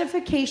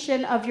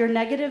justification of your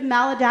negative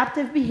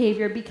maladaptive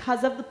behavior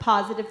because of the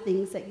positive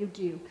things that you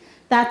do.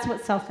 That's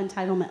what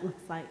self-entitlement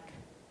looks like.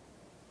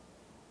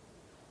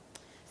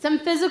 Some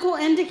physical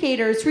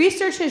indicators.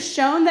 Research has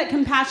shown that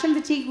compassion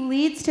fatigue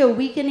leads to a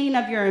weakening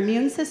of your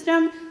immune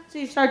system. So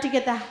you start to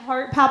get the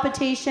heart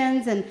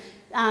palpitations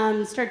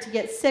and start to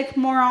get sick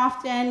more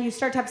often. You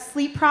start to have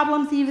sleep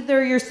problems.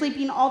 Either you're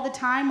sleeping all the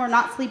time or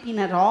not sleeping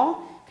at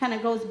all. Kind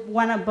of goes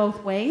one of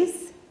both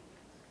ways.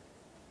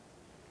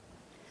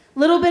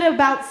 Little bit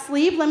about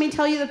sleep. Let me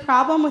tell you the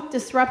problem with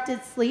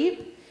disrupted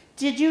sleep.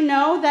 Did you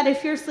know that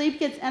if your sleep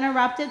gets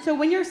interrupted, so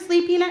when you're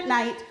sleeping at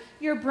night,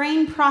 your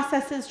brain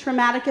processes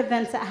traumatic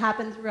events that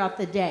happen throughout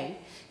the day.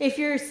 If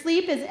your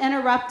sleep is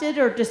interrupted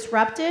or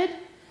disrupted,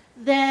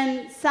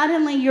 then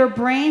suddenly your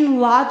brain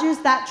lodges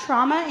that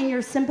trauma in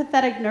your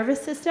sympathetic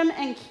nervous system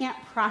and can't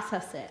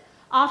process it.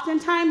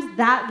 Oftentimes,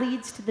 that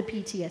leads to the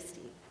PTSD.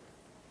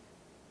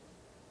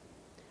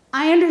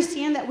 I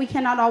understand that we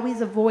cannot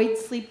always avoid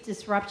sleep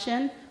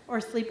disruption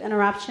or sleep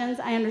interruptions.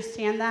 I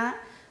understand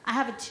that. I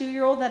have a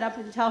 2-year-old that up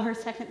until her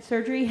 2nd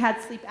surgery had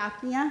sleep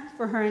apnea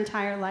for her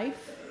entire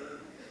life,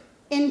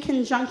 in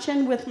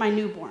conjunction with my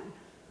newborn.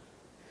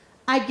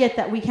 I get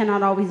that we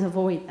cannot always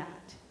avoid that.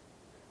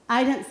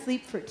 I didn't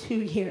sleep for 2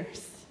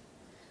 years,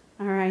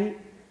 all right?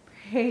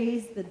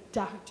 Praise the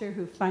doctor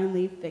who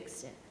finally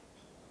fixed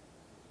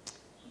it.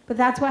 But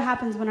that's what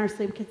happens when our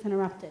sleep gets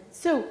interrupted.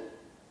 So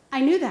I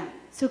knew that.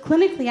 So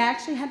clinically, I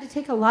actually had to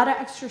take a lot of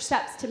extra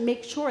steps to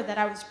make sure that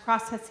I was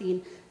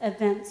processing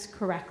events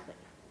correctly.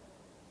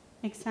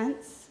 Make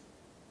sense?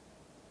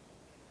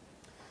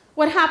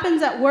 What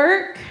happens at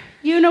work?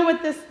 You know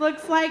what this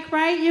looks like,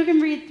 right? You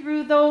can read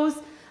through those.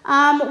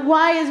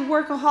 Why is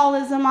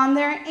workaholism on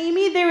there?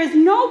 Amy, there is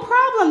no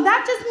problem.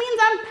 That just means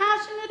I'm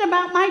passionate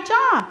about my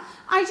job.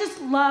 I just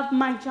love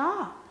my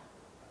job.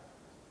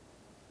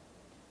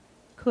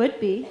 Could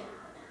be.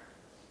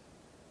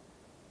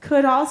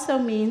 Could also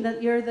mean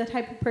that you're the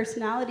type of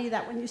personality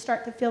that when you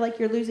start to feel like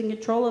you're losing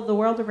control of the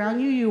world around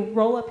you, you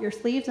roll up your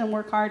sleeves and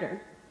work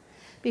harder.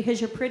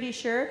 Because you're pretty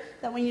sure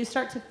that when you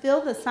start to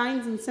feel the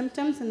signs and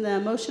symptoms and the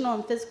emotional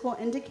and physical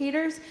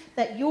indicators,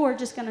 that you're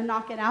just going to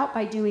knock it out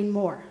by doing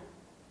more.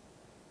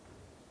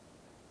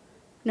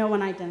 No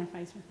one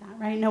identifies with that,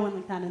 right? No one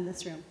like that in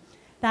this room.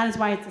 That is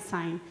why it's a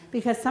sign.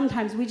 Because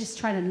sometimes we just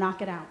try to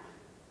knock it out.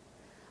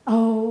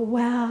 Oh,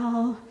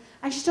 well,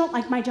 I just don't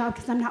like my job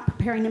because I'm not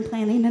preparing and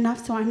planning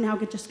enough, so I'm now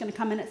just going to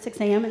come in at 6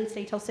 a.m. and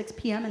stay till 6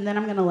 p.m., and then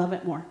I'm going to love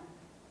it more.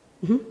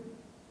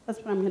 That's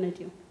what I'm going to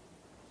do.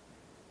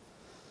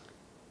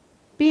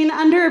 Being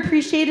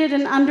underappreciated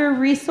and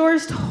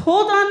under-resourced.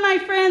 Hold on, my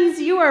friends.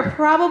 You are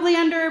probably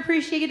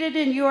underappreciated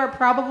and you are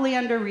probably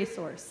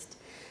under-resourced.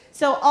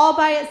 So all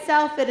by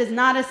itself, it is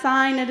not a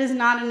sign. It is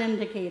not an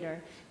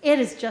indicator. It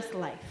is just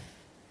life.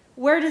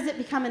 Where does it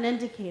become an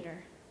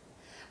indicator?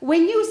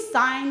 When you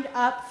signed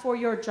up for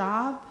your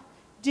job,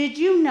 did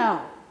you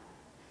know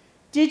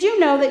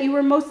that you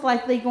were most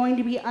likely going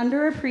to be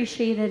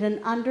underappreciated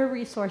and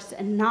under-resourced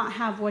and not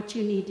have what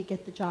you need to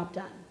get the job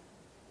done?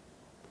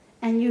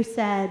 And you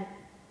said,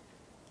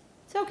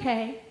 it's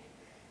okay.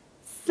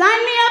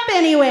 Sign me up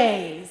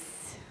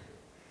anyways.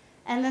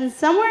 And then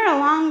somewhere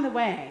along the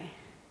way,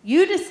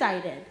 you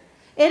decided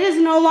it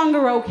is no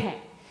longer okay.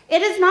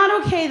 It is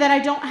not okay that I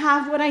don't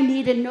have what I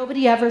need and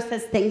nobody ever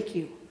says thank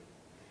you.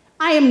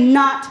 I am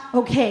not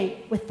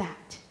okay with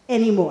that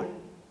anymore.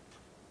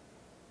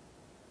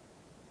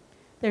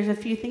 There's a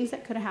few things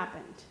that could have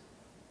happened.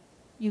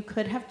 You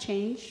could have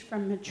changed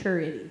from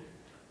maturity.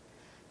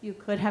 You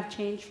could have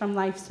changed from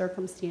life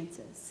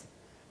circumstances.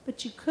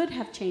 But you could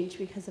have changed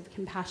because of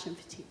compassion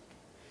fatigue.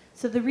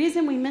 So the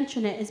reason we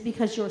mention it is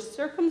because your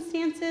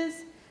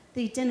circumstances,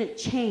 they didn't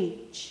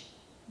change.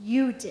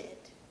 You did.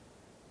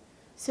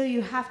 So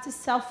you have to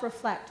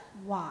self-reflect.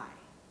 Why?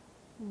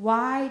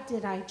 Why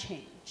did I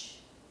change?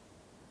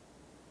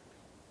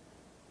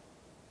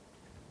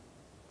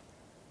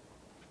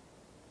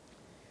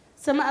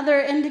 Some other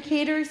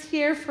indicators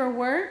here for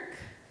work.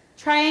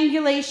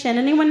 Triangulation.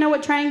 Anyone know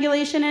what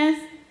triangulation is?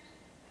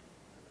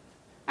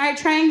 All right,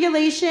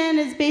 triangulation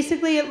is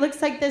basically, it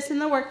looks like this in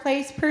the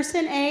workplace.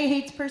 Person A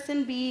hates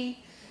person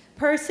B.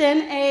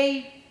 Person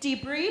A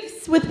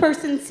debriefs with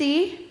person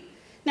C.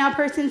 Now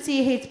person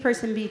C hates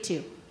person B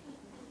too,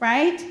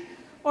 right?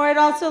 Or it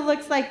also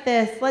looks like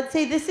this. Let's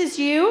say this is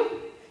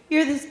you.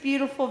 You're this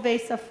beautiful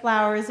vase of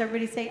flowers.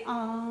 Everybody say,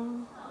 "Aw,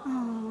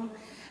 aw."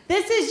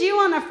 This is you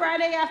on a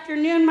Friday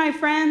afternoon, my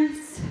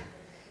friends.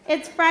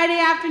 It's Friday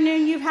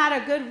afternoon. You've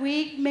had a good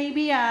week.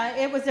 Maybe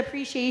it was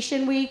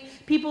appreciation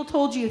week. People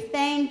told you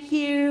thank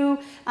you.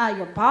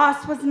 Your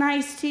boss was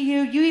nice to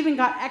you. You even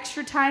got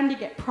extra time to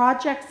get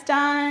projects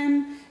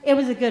done. It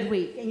was a good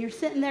week. And you're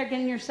sitting there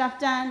getting your stuff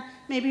done.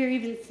 Maybe you're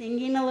even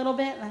singing a little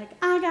bit like,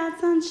 I got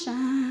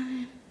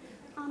sunshine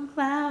on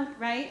cloud,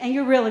 right? And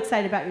you're real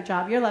excited about your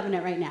job. You're loving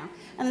it right now.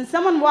 And then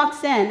someone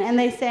walks in and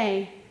they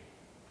say,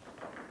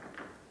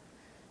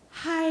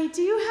 hi,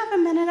 do you have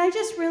a minute? I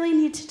just really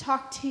need to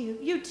talk to you.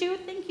 You too?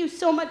 Thank you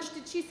so much.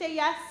 Did she say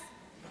yes?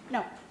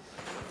 No.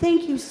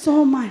 Thank you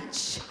so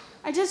much.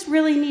 I just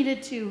really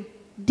needed to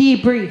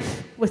debrief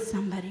with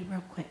somebody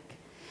real quick.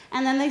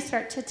 And then they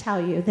start to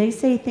tell you. They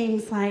say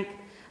things like,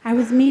 I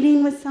was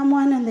meeting with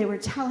someone and they were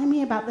telling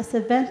me about this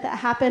event that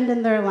happened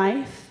in their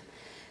life.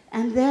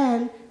 And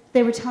then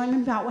they were telling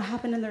me about what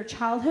happened in their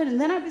childhood.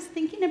 And then I was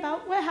thinking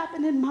about what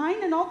happened in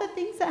mine and all the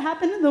things that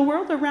happened in the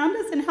world around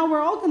us and how we're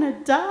all going to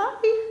die.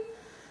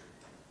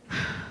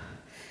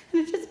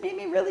 And it just made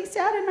me really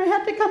sad, and I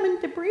had to come and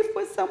debrief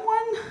with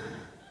someone.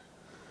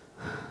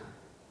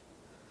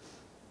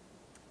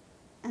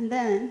 And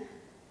then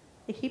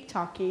they keep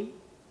talking,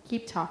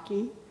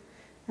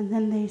 and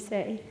then they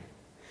say,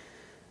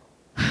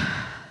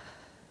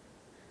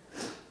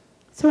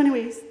 so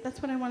anyways,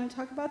 that's what I want to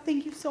talk about.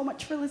 Thank you so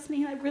much for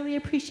listening. I really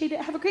appreciate it.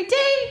 Have a great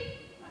day.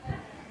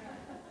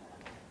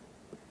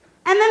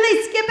 And then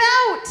they skip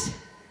out.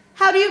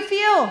 How do you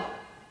feel?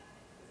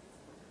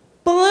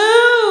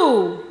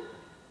 Blue.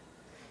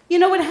 You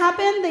know what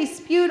happened? They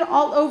spewed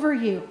all over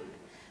you.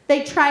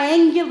 They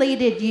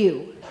triangulated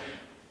you.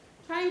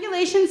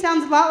 Triangulation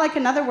sounds a lot like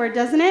another word,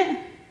 doesn't it?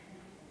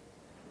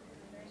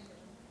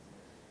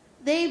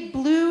 They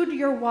blued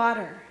your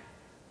water.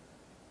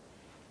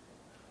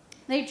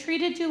 They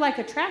treated you like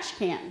a trash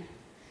can.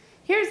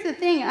 Here's the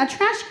thing, a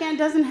trash can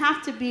doesn't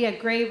have to be a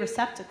gray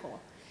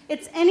receptacle.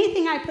 It's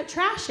anything I put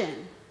trash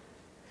in.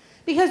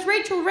 Because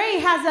Rachel Ray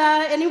has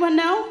a, anyone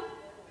know?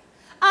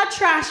 A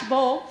trash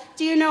bowl.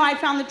 Do you know I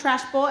found the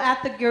trash bowl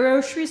at the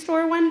grocery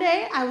store one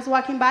day? I was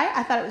walking by.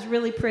 I thought it was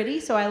really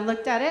pretty, so I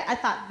looked at it. I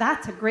thought,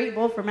 that's a great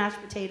bowl for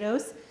mashed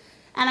potatoes.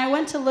 And I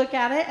went to look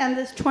at it, and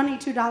this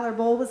 $22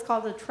 bowl was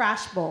called a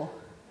trash bowl.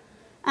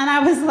 And I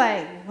was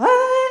like,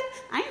 what?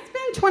 I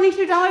ain't spent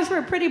 $22 for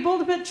a pretty bowl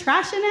to put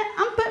trash in it.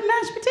 I'm putting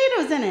mashed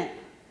potatoes in it.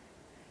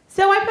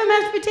 So I put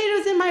mashed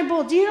potatoes in my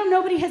bowl. Do you know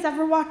nobody has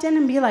ever walked in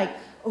and be like,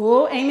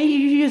 oh, Amy,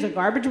 you use a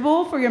garbage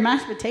bowl for your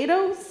mashed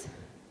potatoes?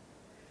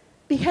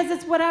 Because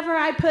it's whatever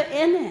I put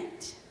in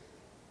it.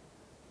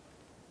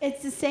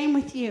 It's the same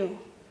with you.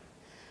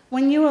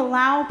 When you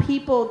allow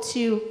people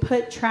to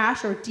put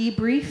trash or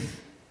debrief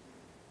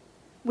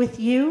with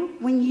you,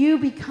 when you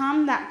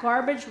become that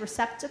garbage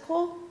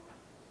receptacle,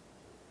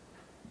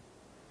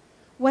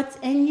 what's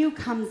in you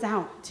comes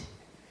out.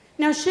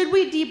 Now, should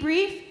we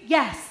debrief?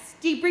 Yes,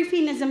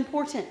 debriefing is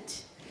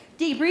important.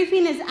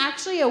 Debriefing is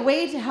actually a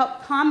way to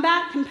help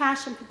combat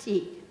compassion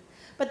fatigue.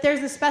 But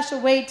there's a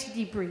special way to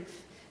debrief.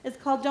 It's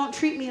called Don't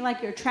Treat Me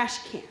Like Your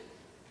Trash Can.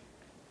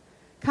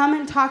 Come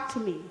and talk to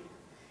me.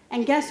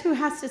 And guess who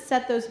has to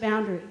set those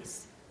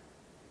boundaries?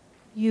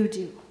 You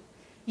do.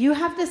 You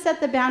have to set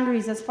the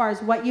boundaries as far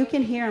as what you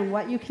can hear and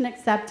what you can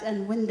accept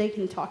and when they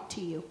can talk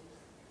to you.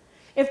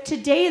 If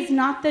today is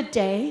not the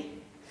day,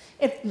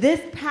 if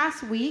this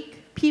past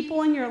week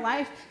people in your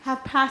life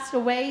have passed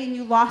away and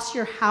you lost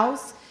your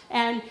house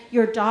and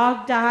your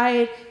dog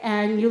died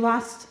and you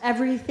lost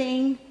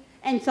everything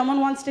and someone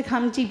wants to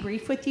come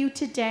debrief with you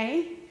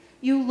today,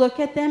 you look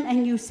at them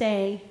and you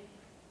say,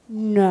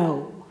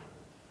 no,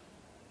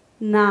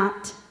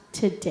 not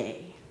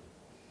today.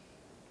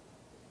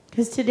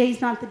 Because today's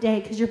not the day,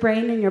 because your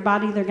brain and your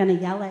body, they're going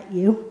to yell at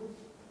you.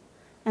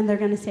 And they're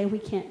going to say, we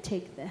can't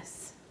take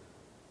this.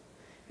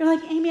 You're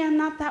like, Amy, I'm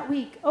not that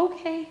weak.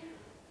 Okay,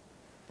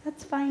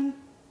 that's fine.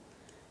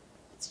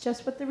 It's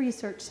just what the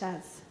research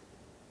says.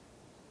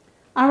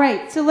 All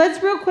right, so let's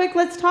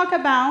talk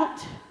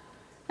about,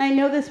 I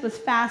know this was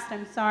fast,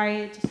 I'm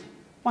sorry, I just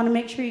want to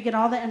make sure you get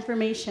all the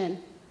information.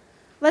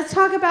 Let's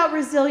talk about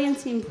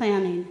resiliency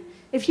planning.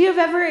 If you have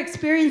ever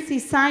experienced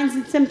these signs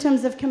and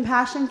symptoms of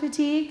compassion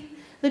fatigue,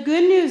 the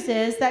good news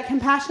is that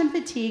compassion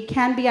fatigue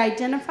can be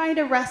identified,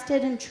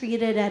 arrested, and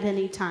treated at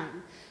any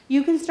time.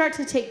 You can start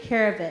to take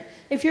care of it.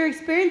 If you're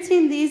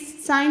experiencing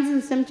these signs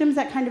and symptoms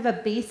at kind of a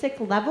basic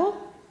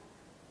level,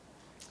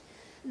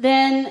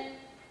 then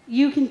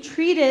you can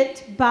treat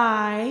it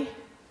by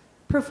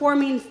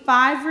performing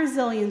 5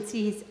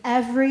 resiliencies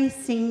every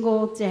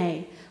single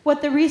day.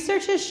 What the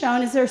research has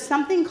shown is there's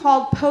something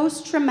called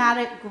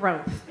post-traumatic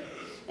growth.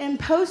 in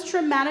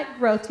post-traumatic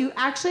growth, you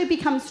actually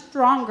become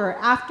stronger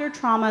after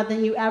trauma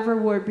than you ever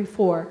were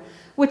before,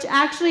 which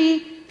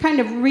actually kind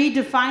of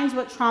redefines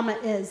what trauma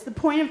is. The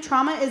point of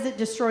trauma is it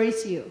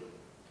destroys you.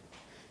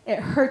 It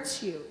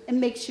hurts you. It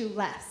makes you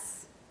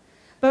less.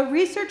 But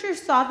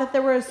researchers saw that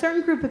there were a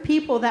certain group of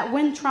people that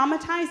when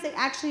traumatized, they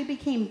actually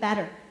became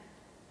better.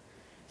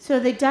 So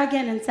they dug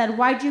in and said,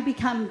 why'd you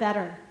become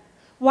better?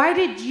 Why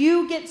did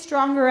you get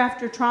stronger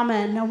after trauma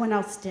and no one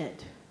else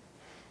did?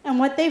 And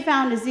what they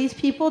found is these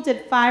people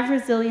did 5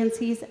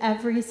 resiliencies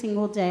every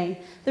single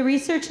day. The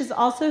research has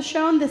also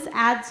shown this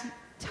adds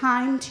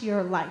time to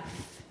your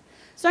life.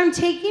 So I'm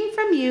taking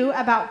from you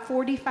about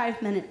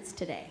 45 minutes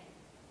today.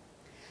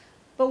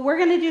 But we're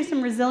going to do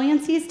some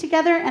resiliencies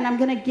together, and I'm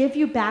going to give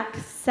you back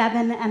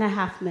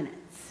 7.5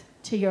 minutes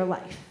to your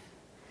life.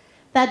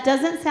 That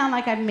doesn't sound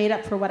like I've made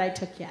up for what I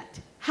took yet.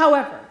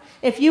 However,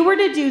 if you were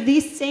to do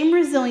these same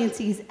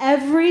resiliencies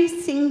every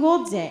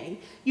single day,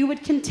 you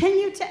would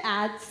continue to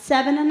add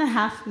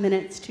 7.5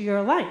 minutes to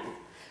your life,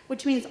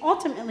 which means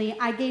ultimately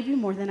I gave you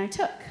more than I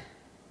took.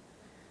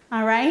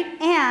 All right?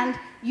 And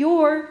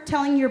you're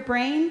telling your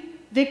brain,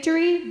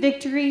 victory,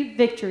 victory,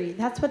 victory.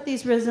 That's what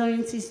these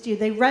resiliencies do.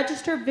 They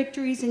register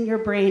victories in your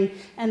brain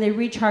and they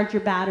recharge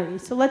your battery.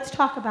 So let's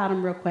talk about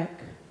them real quick.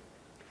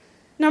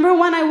 Number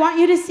 1, I want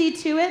you to see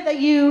to it that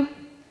you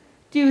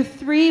do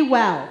 3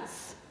 wells.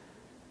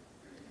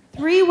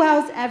 3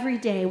 wells every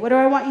day. What do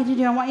I want you to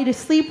do? I want you to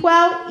sleep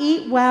well,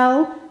 eat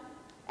well,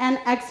 and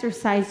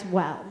exercise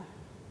well.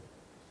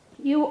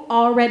 You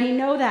already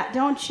know that,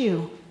 don't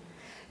you?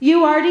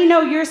 You already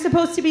know you're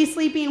supposed to be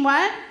sleeping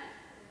what?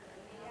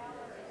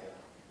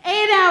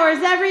 8 hours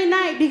every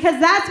night, because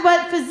that's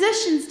what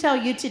physicians tell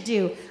you to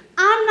do.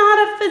 I'm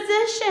not a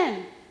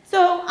physician,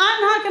 so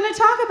I'm not going to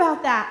talk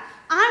about that.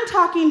 I'm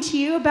talking to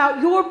you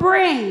about your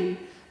brain.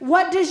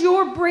 What does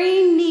your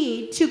brain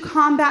need to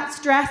combat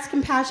stress,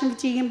 compassion,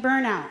 fatigue, and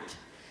burnout?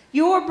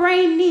 Your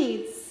brain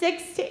needs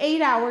 6 to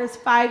 8 hours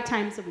 5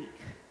 times a week.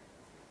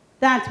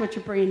 That's what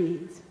your brain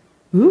needs.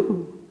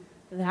 Ooh,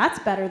 that's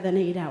better than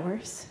 8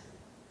 hours.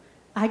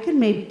 I could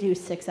maybe do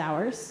 6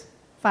 hours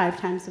 5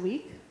 times a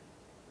week.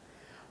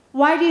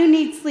 Why do you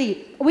need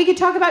sleep? We could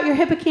talk about your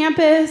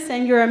hippocampus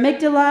and your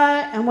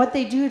amygdala and what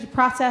they do to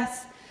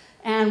process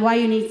and why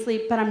you need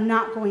sleep, but I'm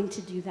not going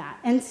to do that.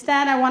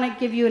 Instead, I want to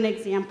give you an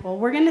example.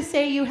 We're going to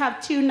say you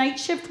have 2 night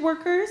shift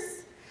workers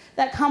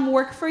that come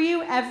work for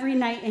you every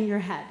night in your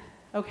head,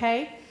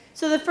 okay?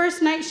 So the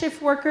first night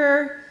shift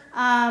worker,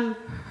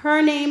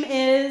 her name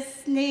is,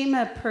 name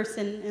a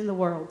person in the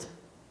world.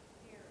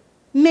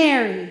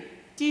 Mary.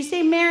 Do you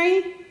say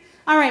Mary?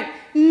 All right,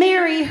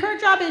 Mary, her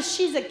job is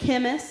she's a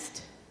chemist.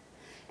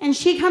 And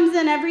she comes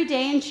in every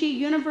day and she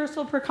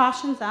universal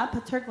precautions up,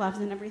 puts her gloves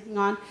and everything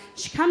on.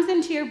 She comes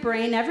into your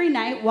brain every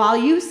night while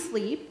you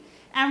sleep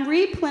and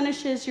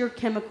replenishes your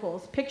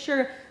chemicals.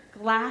 Picture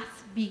glass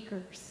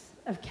beakers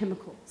of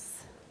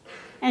chemicals.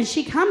 And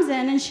she comes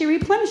in and she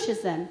replenishes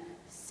them.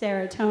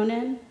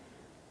 Serotonin,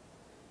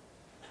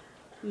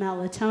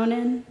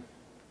 melatonin,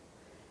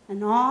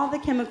 and all the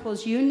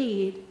chemicals you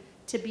need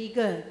to be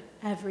good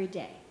every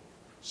day.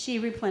 She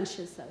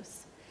replenishes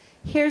those.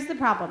 Here's the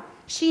problem.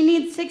 She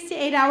needs 6 to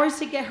 8 hours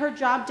to get her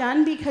job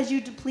done because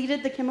you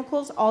depleted the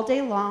chemicals all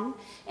day long.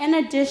 In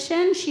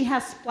addition, she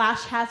has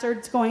splash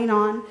hazards going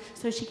on,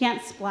 so she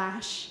can't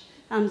splash.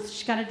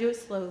 She's got to do it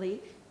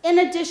slowly. In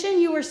addition,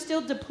 you are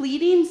still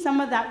depleting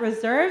some of that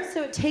reserve,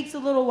 so it takes a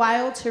little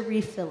while to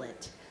refill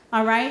it.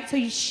 All right?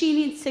 So she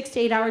needs 6 to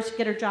 8 hours to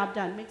get her job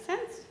done. Make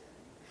sense?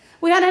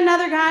 We got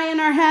another guy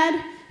in our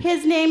head.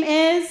 His name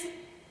is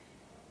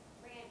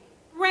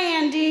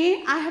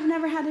Randy. I have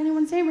never had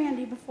anyone say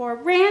Randy before.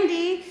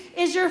 Randy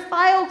is your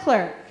file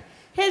clerk.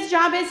 His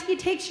job is he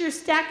takes your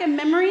stack of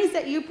memories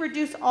that you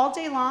produce all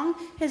day long.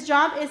 His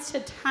job is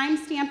to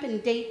timestamp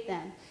and date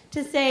them.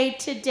 To say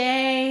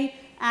today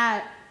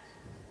at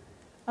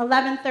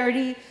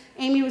 11:30,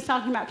 Amy was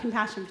talking about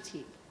compassion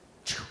fatigue.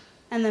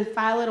 And then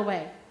file it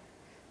away.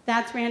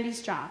 That's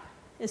Randy's job,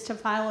 is to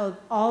file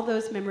all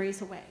those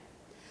memories away.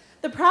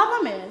 The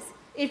problem is,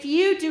 if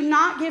you do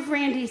not give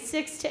Randy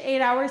 6 to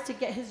 8 hours to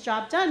get his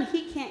job done,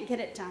 he can't get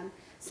it done.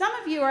 Some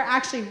of you are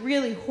actually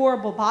really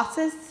horrible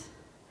bosses,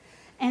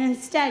 and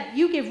instead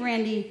you give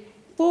Randy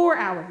 4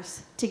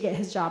 hours to get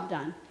his job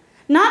done.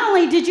 Not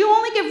only did you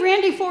only give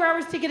Randy 4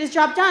 hours to get his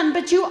job done,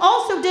 but you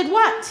also did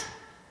what?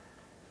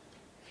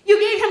 You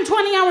gave him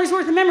 20 hours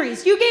worth of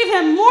memories. You gave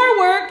him more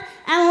work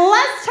and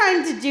less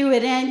time to do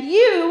it in.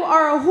 You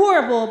are a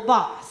horrible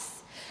boss.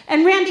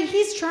 And Randy,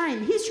 he's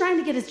trying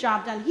to get his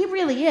job done. He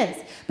really is.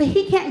 But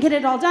he can't get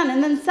it all done.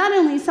 And then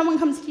suddenly someone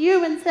comes to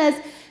you and says,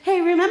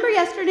 hey, remember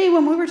yesterday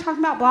when we were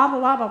talking about blah, blah,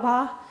 blah, blah,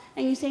 blah?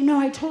 And you say, no,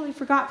 I totally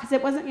forgot because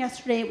it wasn't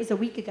yesterday, it was a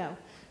week ago.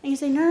 And you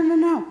say, no, no, no,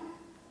 no.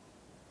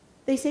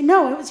 They say,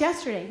 no, it was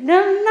yesterday.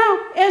 No, no,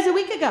 no, it was a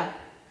week ago.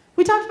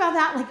 We talked about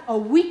that like a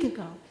week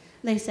ago.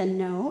 And they said,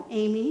 no,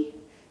 Amy,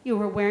 you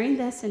were wearing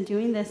this and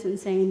doing this and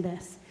saying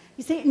this.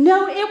 You say,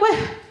 no, it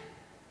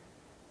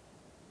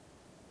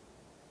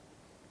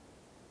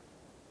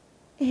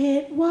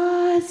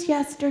was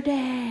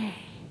yesterday.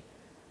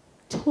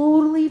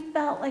 totally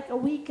felt like a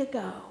week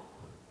ago.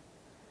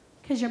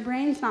 Because your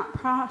brain's not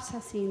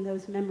processing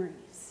those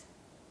memories.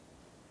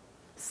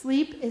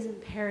 Sleep is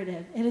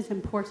imperative. It is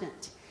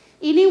important.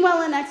 Eating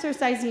well and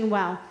exercising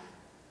well.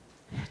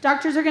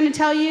 Doctors are going to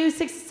tell you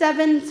 6 to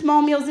 7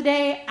 small meals a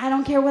day. I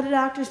don't care what a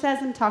doctor says.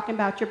 I'm talking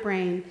about your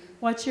brain.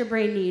 What's your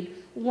brain need?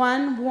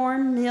 1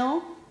 warm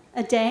meal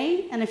a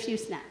day and a few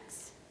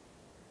snacks.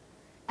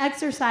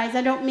 Exercise.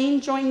 I don't mean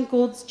join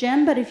Gold's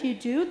Gym, but if you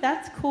do,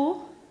 that's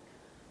cool.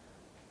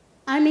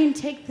 I mean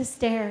take the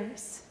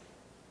stairs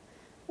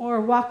or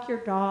walk your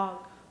dog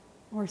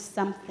or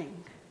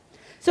something.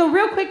 So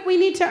real quick, we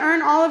need to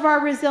earn all of our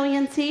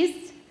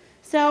resiliencies.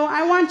 So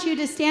I want you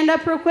to stand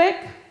up real quick.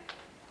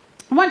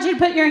 I want you to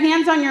put your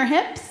hands on your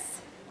hips.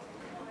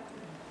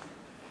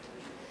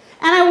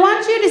 And I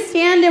want you to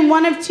stand in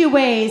one of 2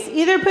 ways.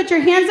 Either put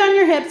your hands on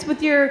your hips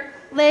with your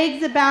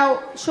legs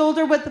about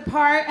shoulder width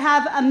apart,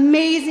 have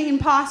amazing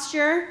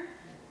posture.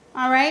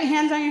 All right,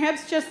 hands on your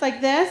hips just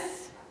like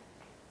this.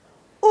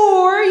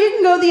 Or you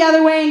can go the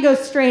other way and go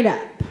straight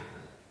up.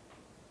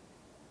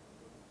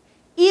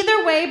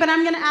 Either way, but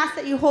I'm going to ask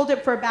that you hold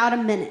it for about a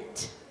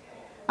minute.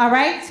 All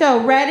right,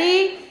 so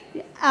ready?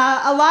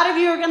 A lot of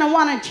you are going to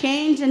want to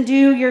change and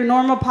do your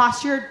normal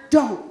posture.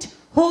 Don't.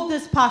 Hold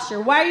this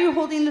posture. Why are you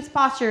holding this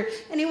posture?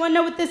 Anyone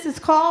know what this is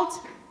called?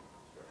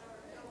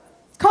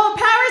 It's called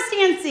power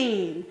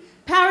stancing.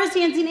 Power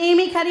stancing.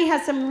 Amy Cuddy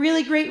has some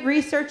really great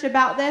research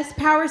about this.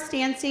 Power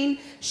stancing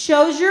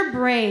shows your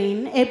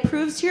brain, it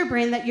proves to your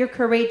brain that you're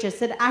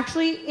courageous. It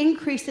actually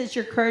increases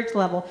your courage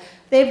level.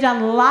 They've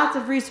done lots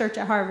of research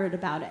at Harvard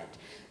about it.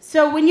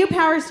 So when you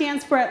power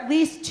stance for at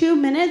least 2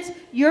 minutes,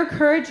 your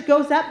courage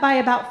goes up by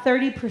about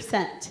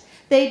 30%.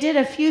 They did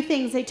a few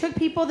things. They took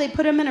people, they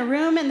put them in a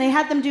room, and they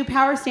had them do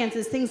power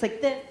stances, things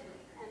like this,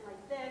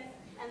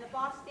 and the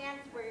boss stance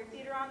where your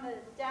feet are on the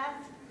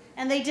desk.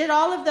 And they did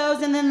all of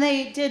those, and then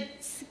they did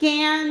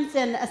scans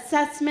and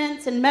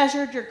assessments and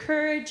measured your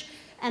courage,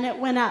 and it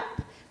went up.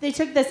 They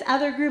took this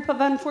other group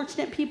of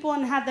unfortunate people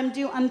and had them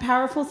do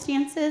unpowerful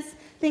stances,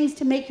 things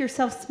to make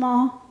yourself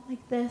small,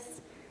 like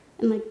this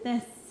and like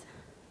this.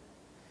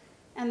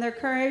 And their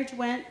courage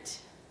went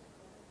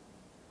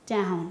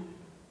down.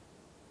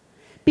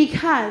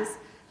 Because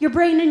your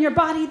brain and your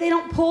body, they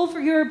don't pull for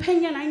your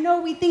opinion. I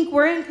know we think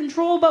we're in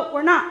control, but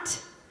we're not.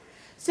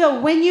 So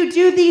when you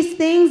do these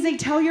things, they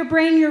tell your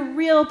brain you're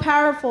real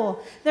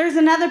powerful. There's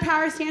another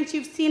power stance,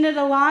 you've seen it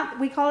a lot.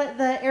 We call it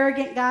the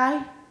arrogant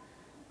guy.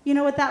 You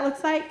know what that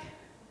looks like?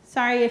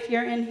 Sorry if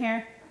you're in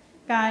here,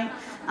 guy.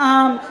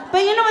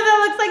 But you know what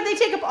that looks like? They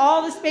take up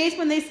all the space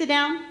when they sit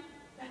down,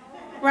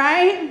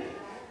 right?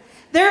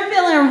 They're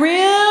feeling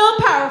real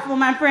powerful,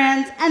 my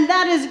friends, and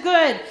that is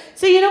good.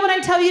 So you know what I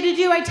tell you to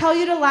do? I tell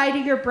you to lie to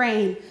your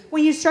brain.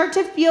 When you start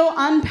to feel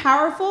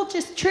unpowerful,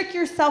 just trick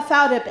yourself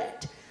out a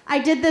bit. I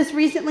did this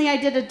recently. I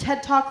did a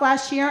TED Talk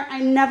last year.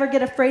 I never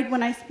get afraid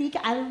when I speak.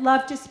 I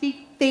love to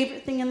speak,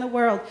 favorite thing in the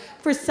world.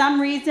 For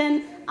some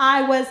reason,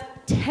 I was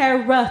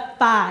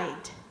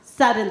terrified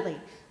suddenly.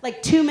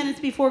 Like 2 minutes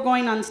before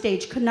going on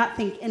stage, could not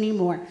think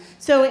anymore.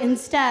 So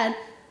instead,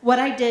 what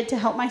I did to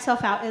help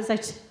myself out is I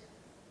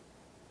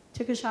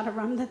took a shot of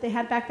rum that they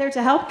had back there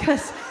to help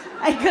because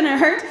I couldn't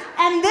hurt.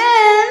 And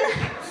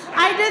then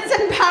I did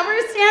some power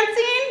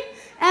stancing,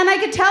 and I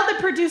could tell the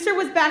producer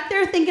was back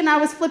there thinking I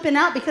was flipping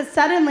out because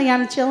suddenly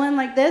I'm chilling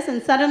like this,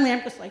 and suddenly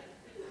I'm just like...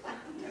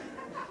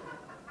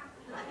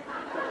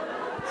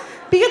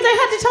 Because I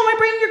had to tell my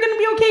brain, you're going to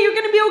be okay, you're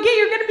going to be okay,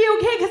 you're going to be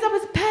okay, because I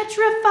was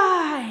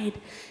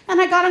petrified. And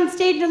I got on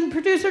stage, and the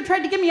producer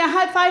tried to give me a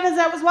high five as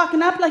I was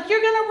walking up, like,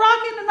 you're going to rock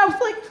it, and I was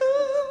like,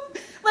 ooh.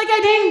 Like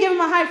I didn't give him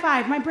a high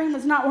five. My brain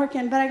was not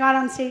working, but I got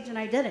on stage and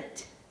I did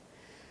it.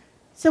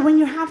 So when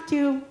you have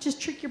to,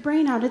 just trick your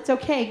brain out. It's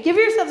okay. Give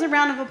yourselves a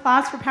round of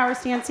applause for power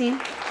stancing.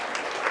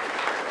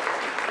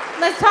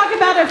 Let's talk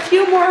about a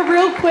few more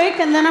real quick,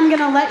 and then I'm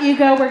going to let you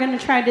go. We're going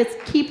to try to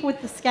keep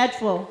with the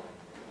schedule.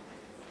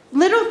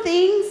 Little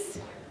things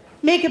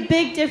make a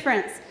big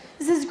difference.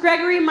 This is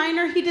Gregory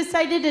Minor. He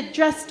decided to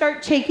just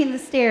start taking the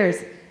stairs.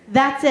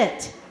 That's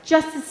it.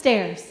 Just the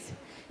stairs.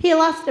 He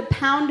lost 1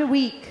 pound a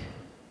week.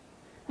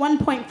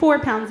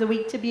 1.4 pounds a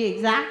week to be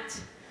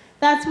exact.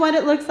 That's what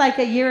it looks like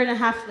 1.5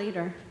 years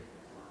later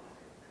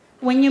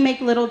when you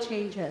make little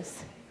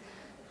changes.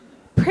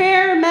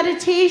 Prayer,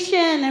 meditation,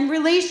 and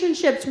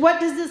relationships. What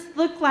does this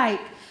look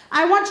like?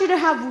 I want you to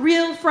have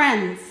real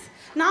friends.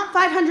 Not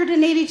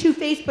 582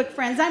 Facebook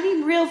friends. I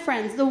mean real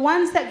friends. The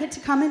ones that get to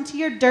come into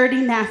your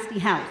dirty, nasty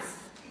house.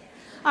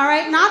 All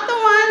right? Not the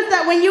ones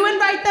that when you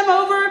invite them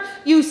over,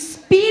 you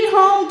speed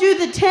home, do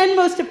the 10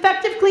 most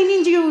effective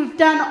cleanings you've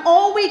done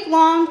all week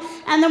long,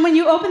 and then when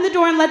you open the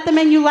door and let them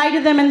in, you lie to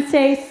them and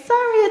say,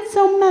 sorry, it's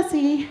so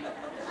messy.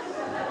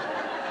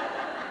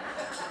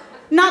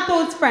 Not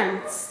those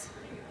friends.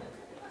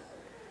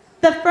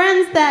 The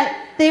friends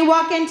that they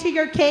walk into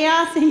your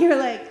chaos and you're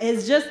like,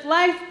 it's just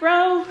life,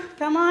 bro.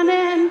 Come on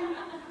in.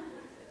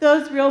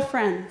 Those real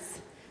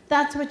friends.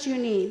 That's what you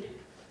need.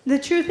 The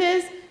truth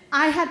is,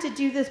 I had to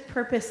do this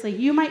purposely.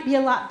 You might be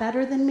a lot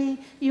better than me.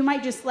 You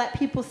might just let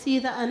people see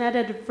the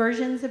unedited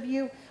versions of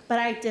you, but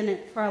I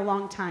didn't for a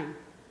long time.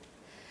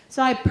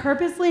 So I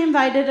purposely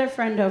invited a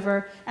friend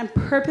over and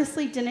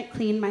purposely didn't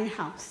clean my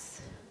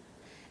house.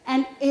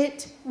 And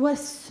it was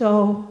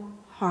so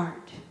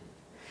hard.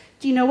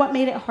 Do you know what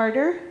made it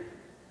harder?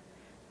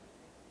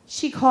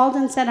 She called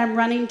and said, I'm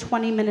running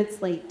 20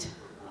 minutes late.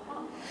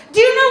 Do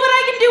you know what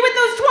I can do with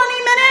those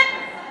 20 minutes?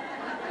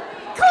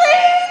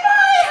 Clean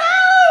my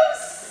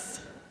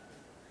house!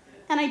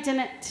 And I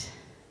didn't.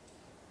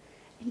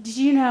 And did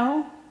you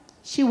know?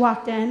 She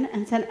walked in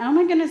and said, oh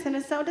my goodness, it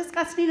is so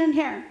disgusting in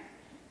here.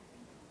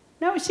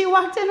 No, she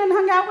walked in and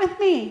hung out with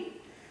me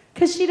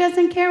because she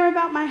doesn't care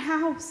about my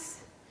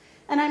house.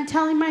 And I'm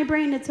telling my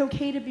brain it's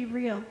okay to be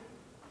real.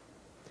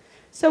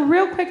 So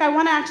real quick, I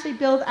want to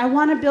build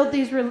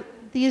these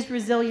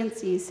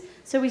resiliencies.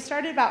 So we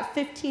started about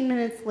 15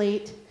 minutes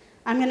late.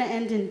 I'm going to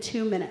end in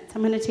 2 minutes.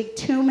 I'm going to take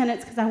 2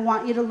 minutes because I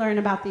want you to learn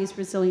about these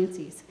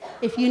resiliencies.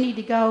 If you need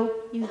to go,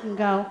 you can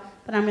go,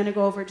 but I'm going to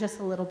go over just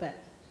a little bit.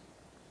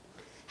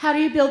 How do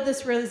you build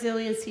this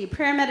resiliency?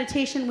 Prayer,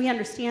 meditation, we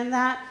understand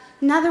that.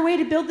 Another way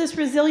to build this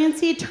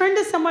resiliency, turn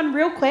to someone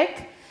real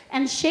quick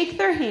and shake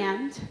their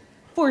hand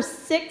for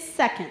 6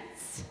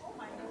 seconds.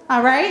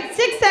 All right,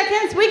 6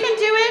 seconds, we can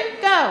do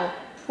it, go.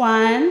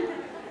 1.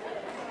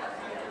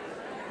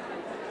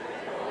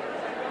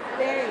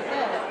 Very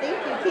good,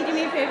 thank you. Can you do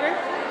me a favor?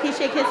 Can you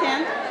shake his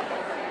hand?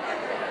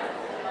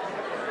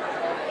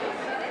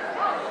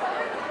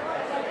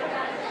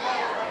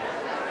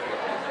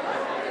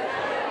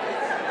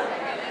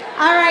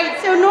 All right,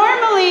 so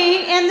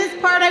normally in this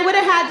part, I would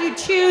have had you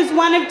choose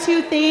one of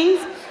 2 things.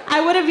 I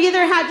would have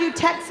either had you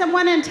text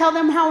someone and tell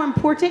them how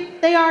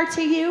important they are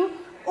to you,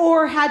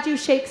 or had you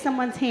shake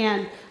someone's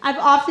hand. I've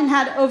often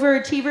had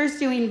overachievers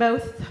doing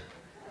both.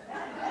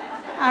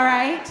 All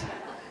right?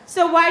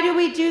 So why do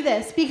we do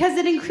this? Because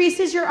it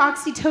increases your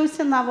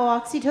oxytocin level.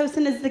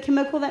 Oxytocin is the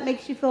chemical that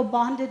makes you feel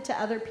bonded to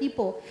other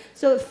people.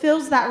 So it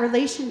fills that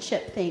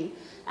relationship thing.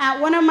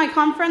 At one of my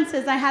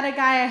conferences, I had a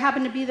guy, I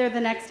happened to be there the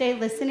next day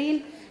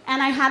listening,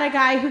 and I had a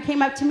guy who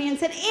came up to me and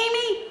said,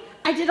 Amy,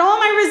 I did all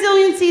my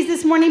resiliencies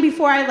this morning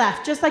before I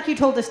left, just like you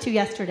told us to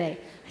yesterday.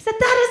 I said,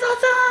 that is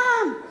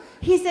awesome.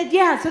 He said,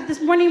 yeah, so this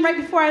morning right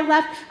before I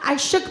left, I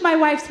shook my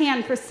wife's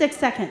hand for 6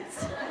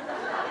 seconds.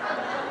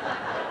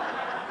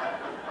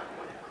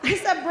 I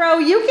said, bro,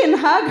 you can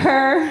hug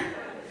her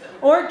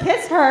or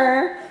kiss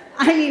her.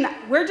 I mean,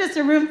 we're just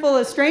a room full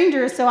of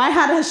strangers, so I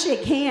had to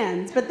shake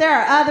hands. But there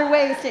are other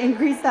ways to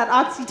increase that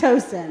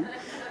oxytocin.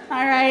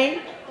 All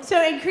right?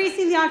 So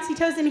increasing the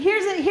oxytocin.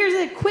 Here's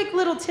a quick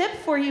little tip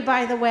for you,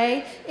 by the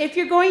way. If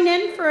you're going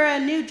in for a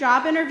new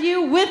job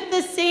interview with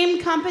the same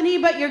company,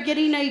 but you're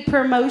getting a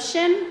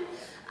promotion,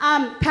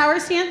 power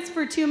stance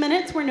for 2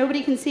 minutes where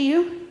nobody can see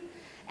you.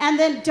 And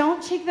then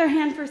don't shake their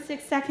hand for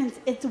 6 seconds.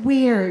 It's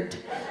weird.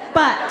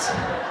 But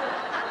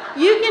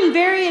you can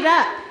vary it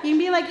up. You can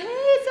be like,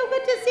 hey, so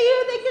good to see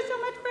you. Thank you so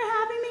much for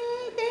having me.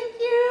 Thank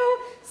you.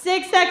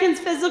 6 seconds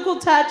physical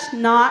touch,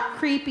 not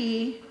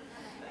creepy.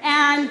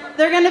 And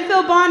they're going to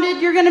feel bonded.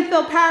 You're going to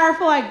feel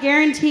powerful. I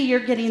guarantee you're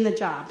getting the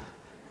job.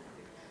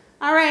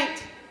 All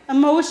right,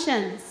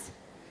 emotions.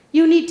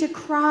 You need to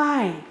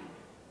cry.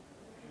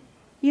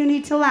 You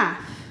need to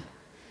laugh.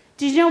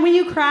 Did you know when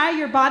you cry,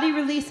 your body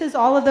releases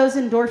all of those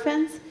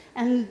endorphins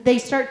and they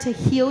start to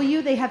heal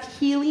you? They have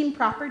healing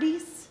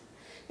properties.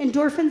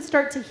 Endorphins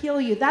start to heal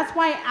you. That's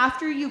why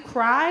after you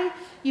cry,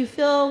 you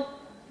feel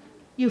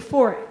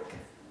euphoric,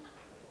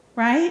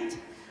 right?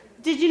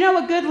 Did you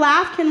know a good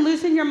laugh can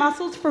loosen your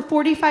muscles for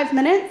 45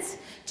 minutes?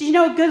 Did you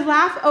know a good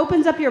laugh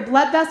opens up your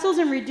blood vessels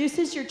and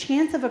reduces your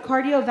chance of a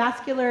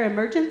cardiovascular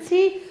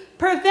emergency?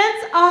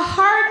 Prevents a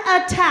heart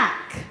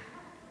attack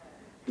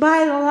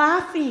by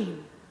laughing.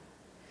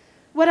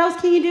 What else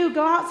can you do?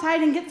 Go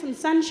outside and get some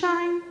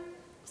sunshine.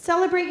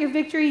 Celebrate your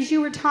victories.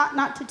 You were taught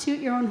not to toot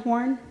your own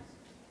horn.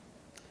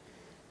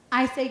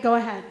 I say go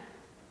ahead.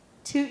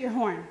 Toot your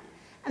horn.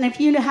 And if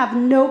you have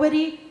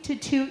nobody to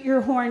toot your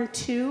horn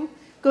to,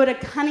 go to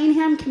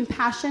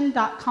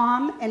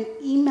cunninghamcompassion.com and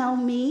email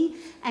me,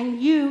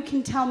 and you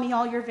can tell me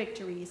all your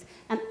victories,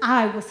 and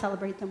I will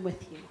celebrate them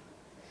with you.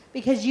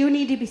 Because you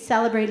need to be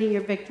celebrating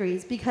your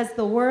victories, because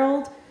the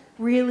world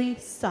really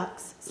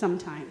sucks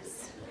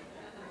sometimes.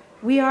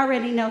 We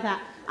already know that.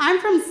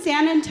 I'm from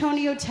San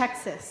Antonio,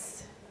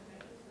 Texas.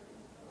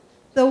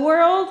 The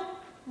world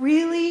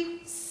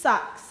really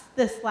sucks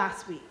this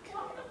last week.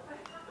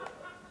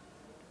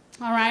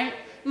 All right?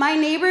 My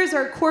neighbors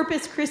are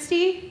Corpus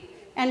Christi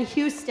and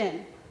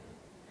Houston.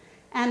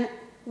 And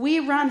we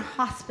run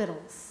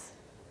hospitals.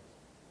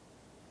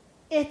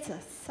 It's a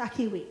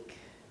sucky week.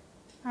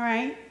 All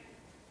right?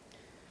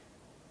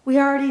 We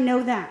already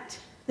know that.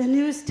 The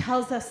news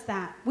tells us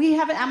that.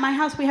 At my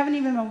house, we haven't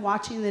even been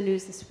watching the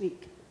news this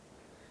week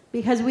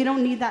because we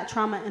don't need that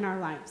trauma in our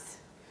lives.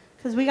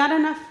 Because we got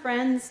enough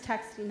friends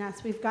texting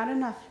us. We've got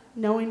enough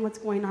knowing what's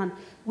going on.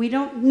 We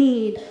don't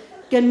need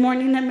Good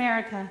Morning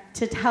America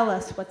to tell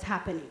us what's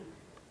happening.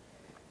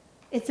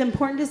 It's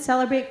important to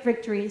celebrate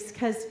victories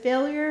because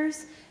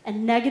failures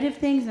and negative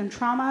things and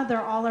trauma,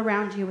 they're all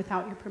around you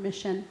without your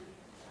permission.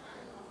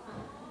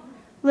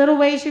 Little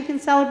ways you can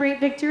celebrate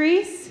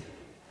victories,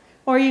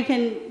 or you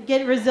can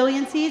get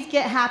resiliencies,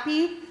 get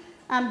happy.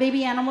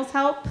 Baby animals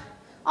help.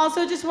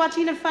 Also, just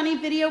watching a funny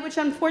video, which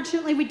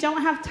unfortunately we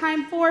don't have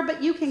time for,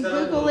 but you can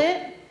Google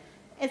it.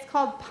 It's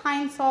called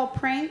Pine Sol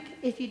Prank.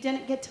 If you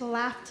didn't get to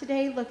laugh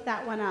today, look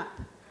that one up.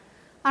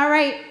 All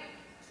right,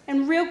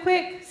 and real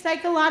quick,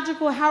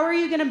 psychological, how are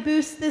you going to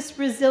boost this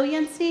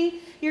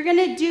resiliency? You're going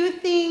to do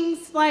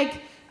things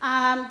like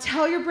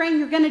tell your brain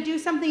you're going to do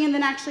something and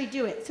then actually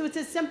do it. So it's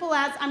as simple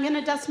as I'm going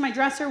to dust my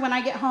dresser when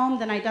I get home,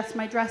 then I dust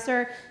my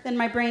dresser, then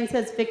my brain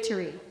says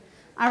victory.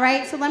 All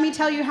right, so let me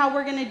tell you how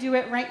we're going to do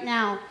it right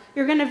now.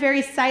 You're going to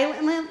very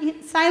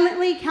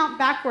silently count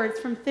backwards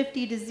from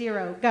 50 to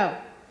 0. Go.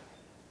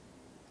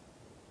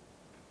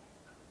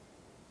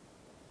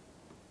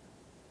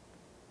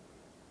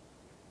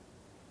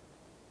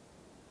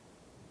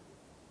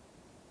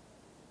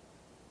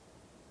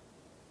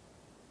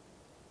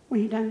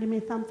 When you're done, give me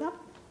a thumbs up.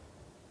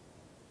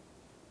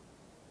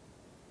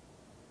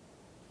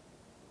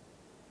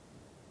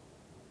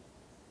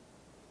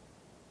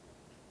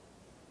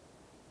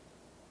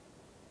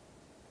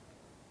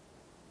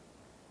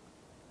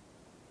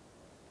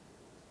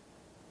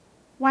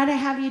 Why'd I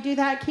have you do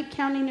that? Keep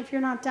counting if you're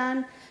not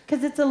done.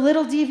 Because it's a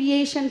little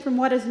deviation from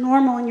what is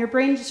normal, and your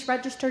brain just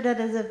registered it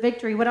as a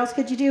victory. What else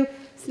could you do?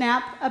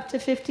 Snap up to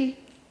 50.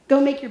 Go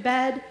make your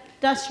bed.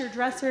 Dust your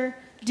dresser.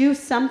 Do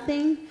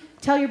something.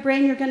 Tell your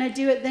brain you're going to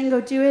do it, then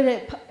go do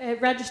it. It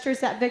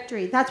registers that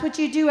victory. That's what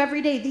you do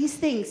every day. These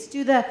things.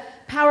 Do the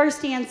power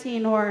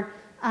stancing or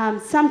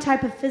some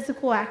type of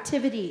physical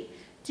activity.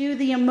 Do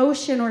the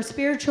emotion or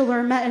spiritual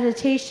or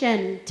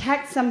meditation.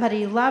 Text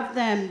somebody. Love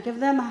them.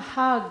 Give them a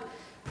hug.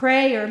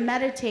 Pray or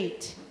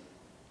meditate.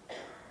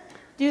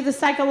 Do the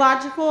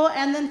psychological,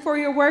 and then for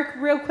your work,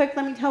 real quick,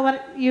 let me tell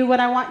you what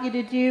I want you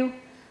to do.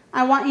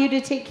 I want you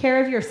to take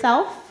care of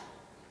yourself,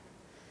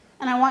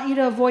 and I want you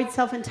to avoid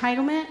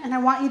self-entitlement, and I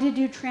want you to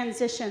do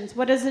transitions.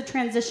 What does a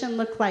transition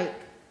look like?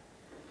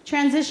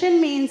 Transition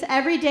means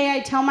every day I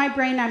tell my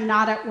brain I'm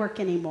not at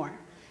work anymore.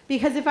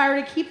 Because if I were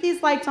to keep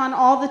these lights on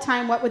all the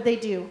time, what would they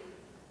do?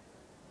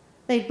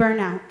 They'd burn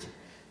out.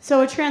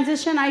 So a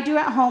transition I do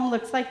at home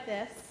looks like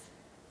this.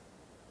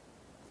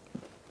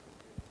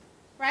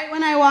 Right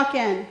when I walk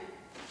in,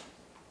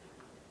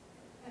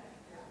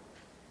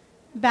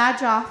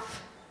 badge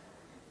off.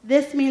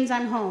 This means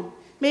I'm home.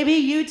 Maybe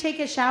you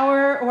take a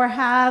shower or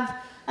have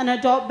an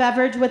adult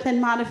beverage within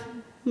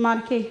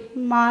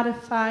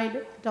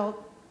modified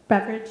adult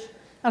beverage.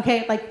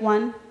 Okay, like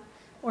 1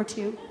 or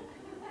 2.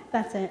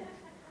 That's it,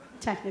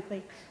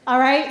 technically. All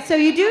right, so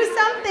you do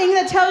something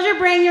that tells your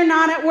brain you're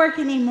not at work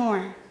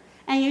anymore,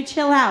 and you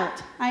chill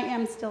out. I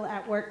am still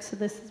at work, so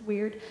this is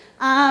weird.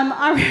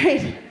 All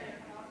right.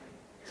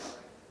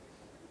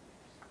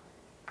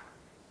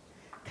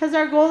 Because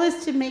our goal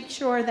is to make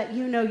sure that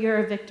you know you're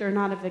a victor,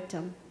 not a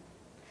victim.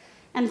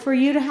 And for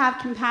you to have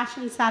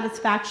compassion,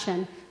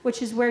 satisfaction,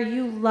 which is where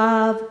you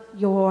love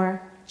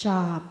your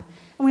job.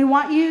 And we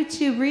want you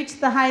to reach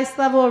the highest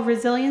level of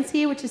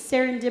resiliency, which is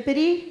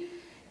serendipity.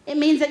 It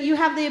means that you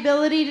have the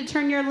ability to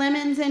turn your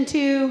lemons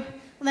into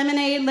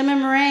lemonade, lemon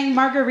meringue,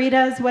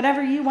 margaritas,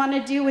 whatever you want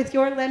to do with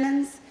your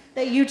lemons,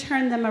 that you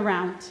turn them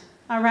around.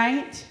 All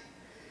right?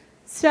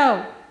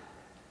 So,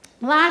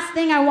 last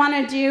thing I want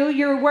to do,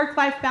 your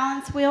work-life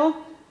balance wheel.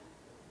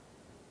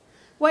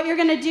 What you're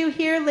going to do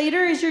here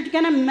later is you're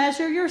going to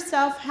measure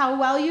yourself how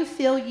well you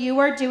feel you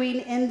are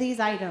doing in these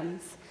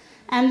items.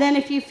 And then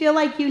if you feel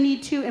like you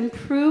need to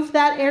improve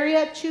that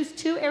area, choose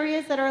 2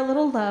 areas that are a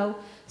little low.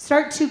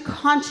 Start to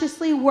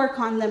consciously work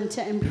on them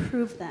to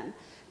improve them.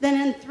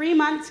 Then in 3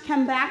 months,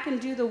 come back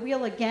and do the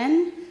wheel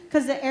again,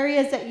 because the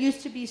areas that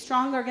used to be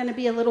strong are going to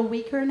be a little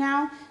weaker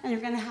now, and you're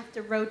going to have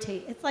to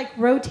rotate. It's like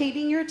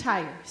rotating your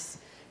tires.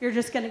 You're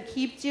just going to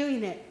keep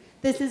doing it.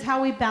 This is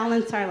how we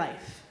balance our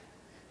life,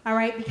 all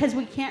right? Because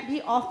we can't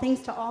be all things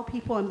to all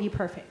people and be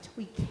perfect.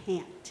 We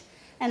can't.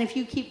 And if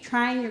you keep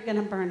trying, you're going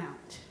to burn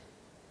out.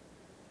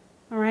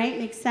 All right,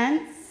 makes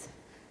sense?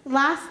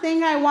 Last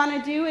thing I want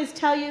to do is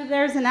tell you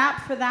there's an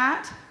app for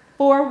that.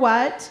 For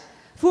what?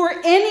 For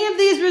any of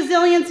these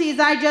resiliencies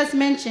I just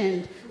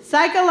mentioned.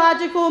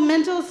 Psychological,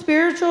 mental,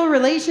 spiritual,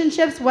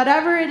 relationships,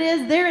 whatever it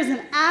is, there is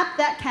an app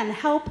that can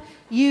help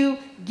you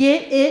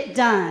get it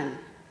done.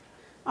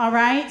 All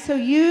right, so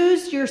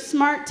use your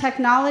smart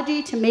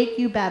technology to make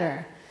you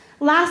better.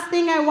 Last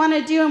thing I want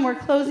to do, and we're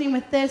closing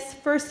with this.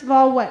 First of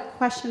all, what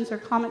questions or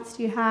comments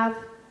do you have?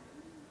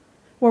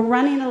 We're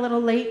running a little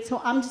late,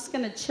 so I'm just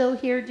going to chill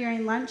here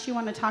during lunch. You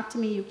want to talk to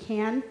me, you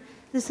can.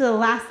 This is the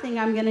last thing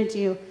I'm going to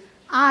do.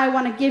 I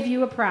want to give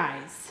you a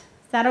prize.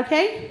 Is that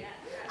okay?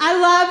 I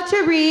love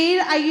to read.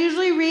 I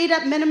usually read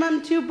at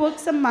minimum 2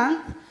 books a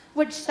month,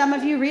 which some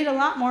of you read a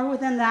lot more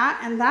within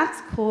that, and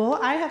that's cool.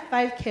 I have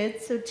 5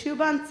 kids, so 2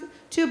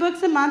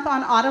 books a month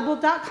on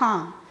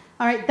audible.com.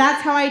 All right,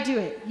 that's how I do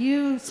it.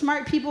 You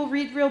smart people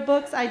read real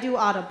books, I do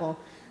Audible.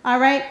 All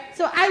right?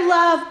 So I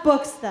love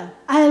books, though.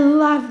 I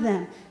love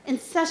them. In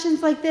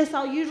sessions like this,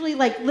 I'll usually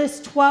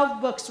list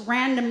 12 books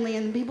randomly,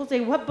 and people say,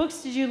 what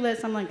books did you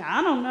list? I'm like,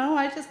 I don't know.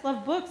 I just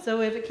love books.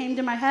 So if it came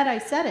to my head, I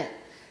said it.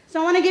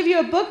 So I want to give you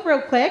a book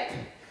real quick.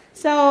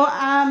 So,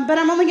 but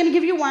I'm only going to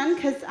give you one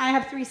because I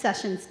have 3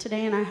 sessions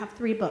today, and I have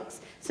 3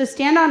 books. So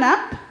stand on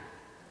up.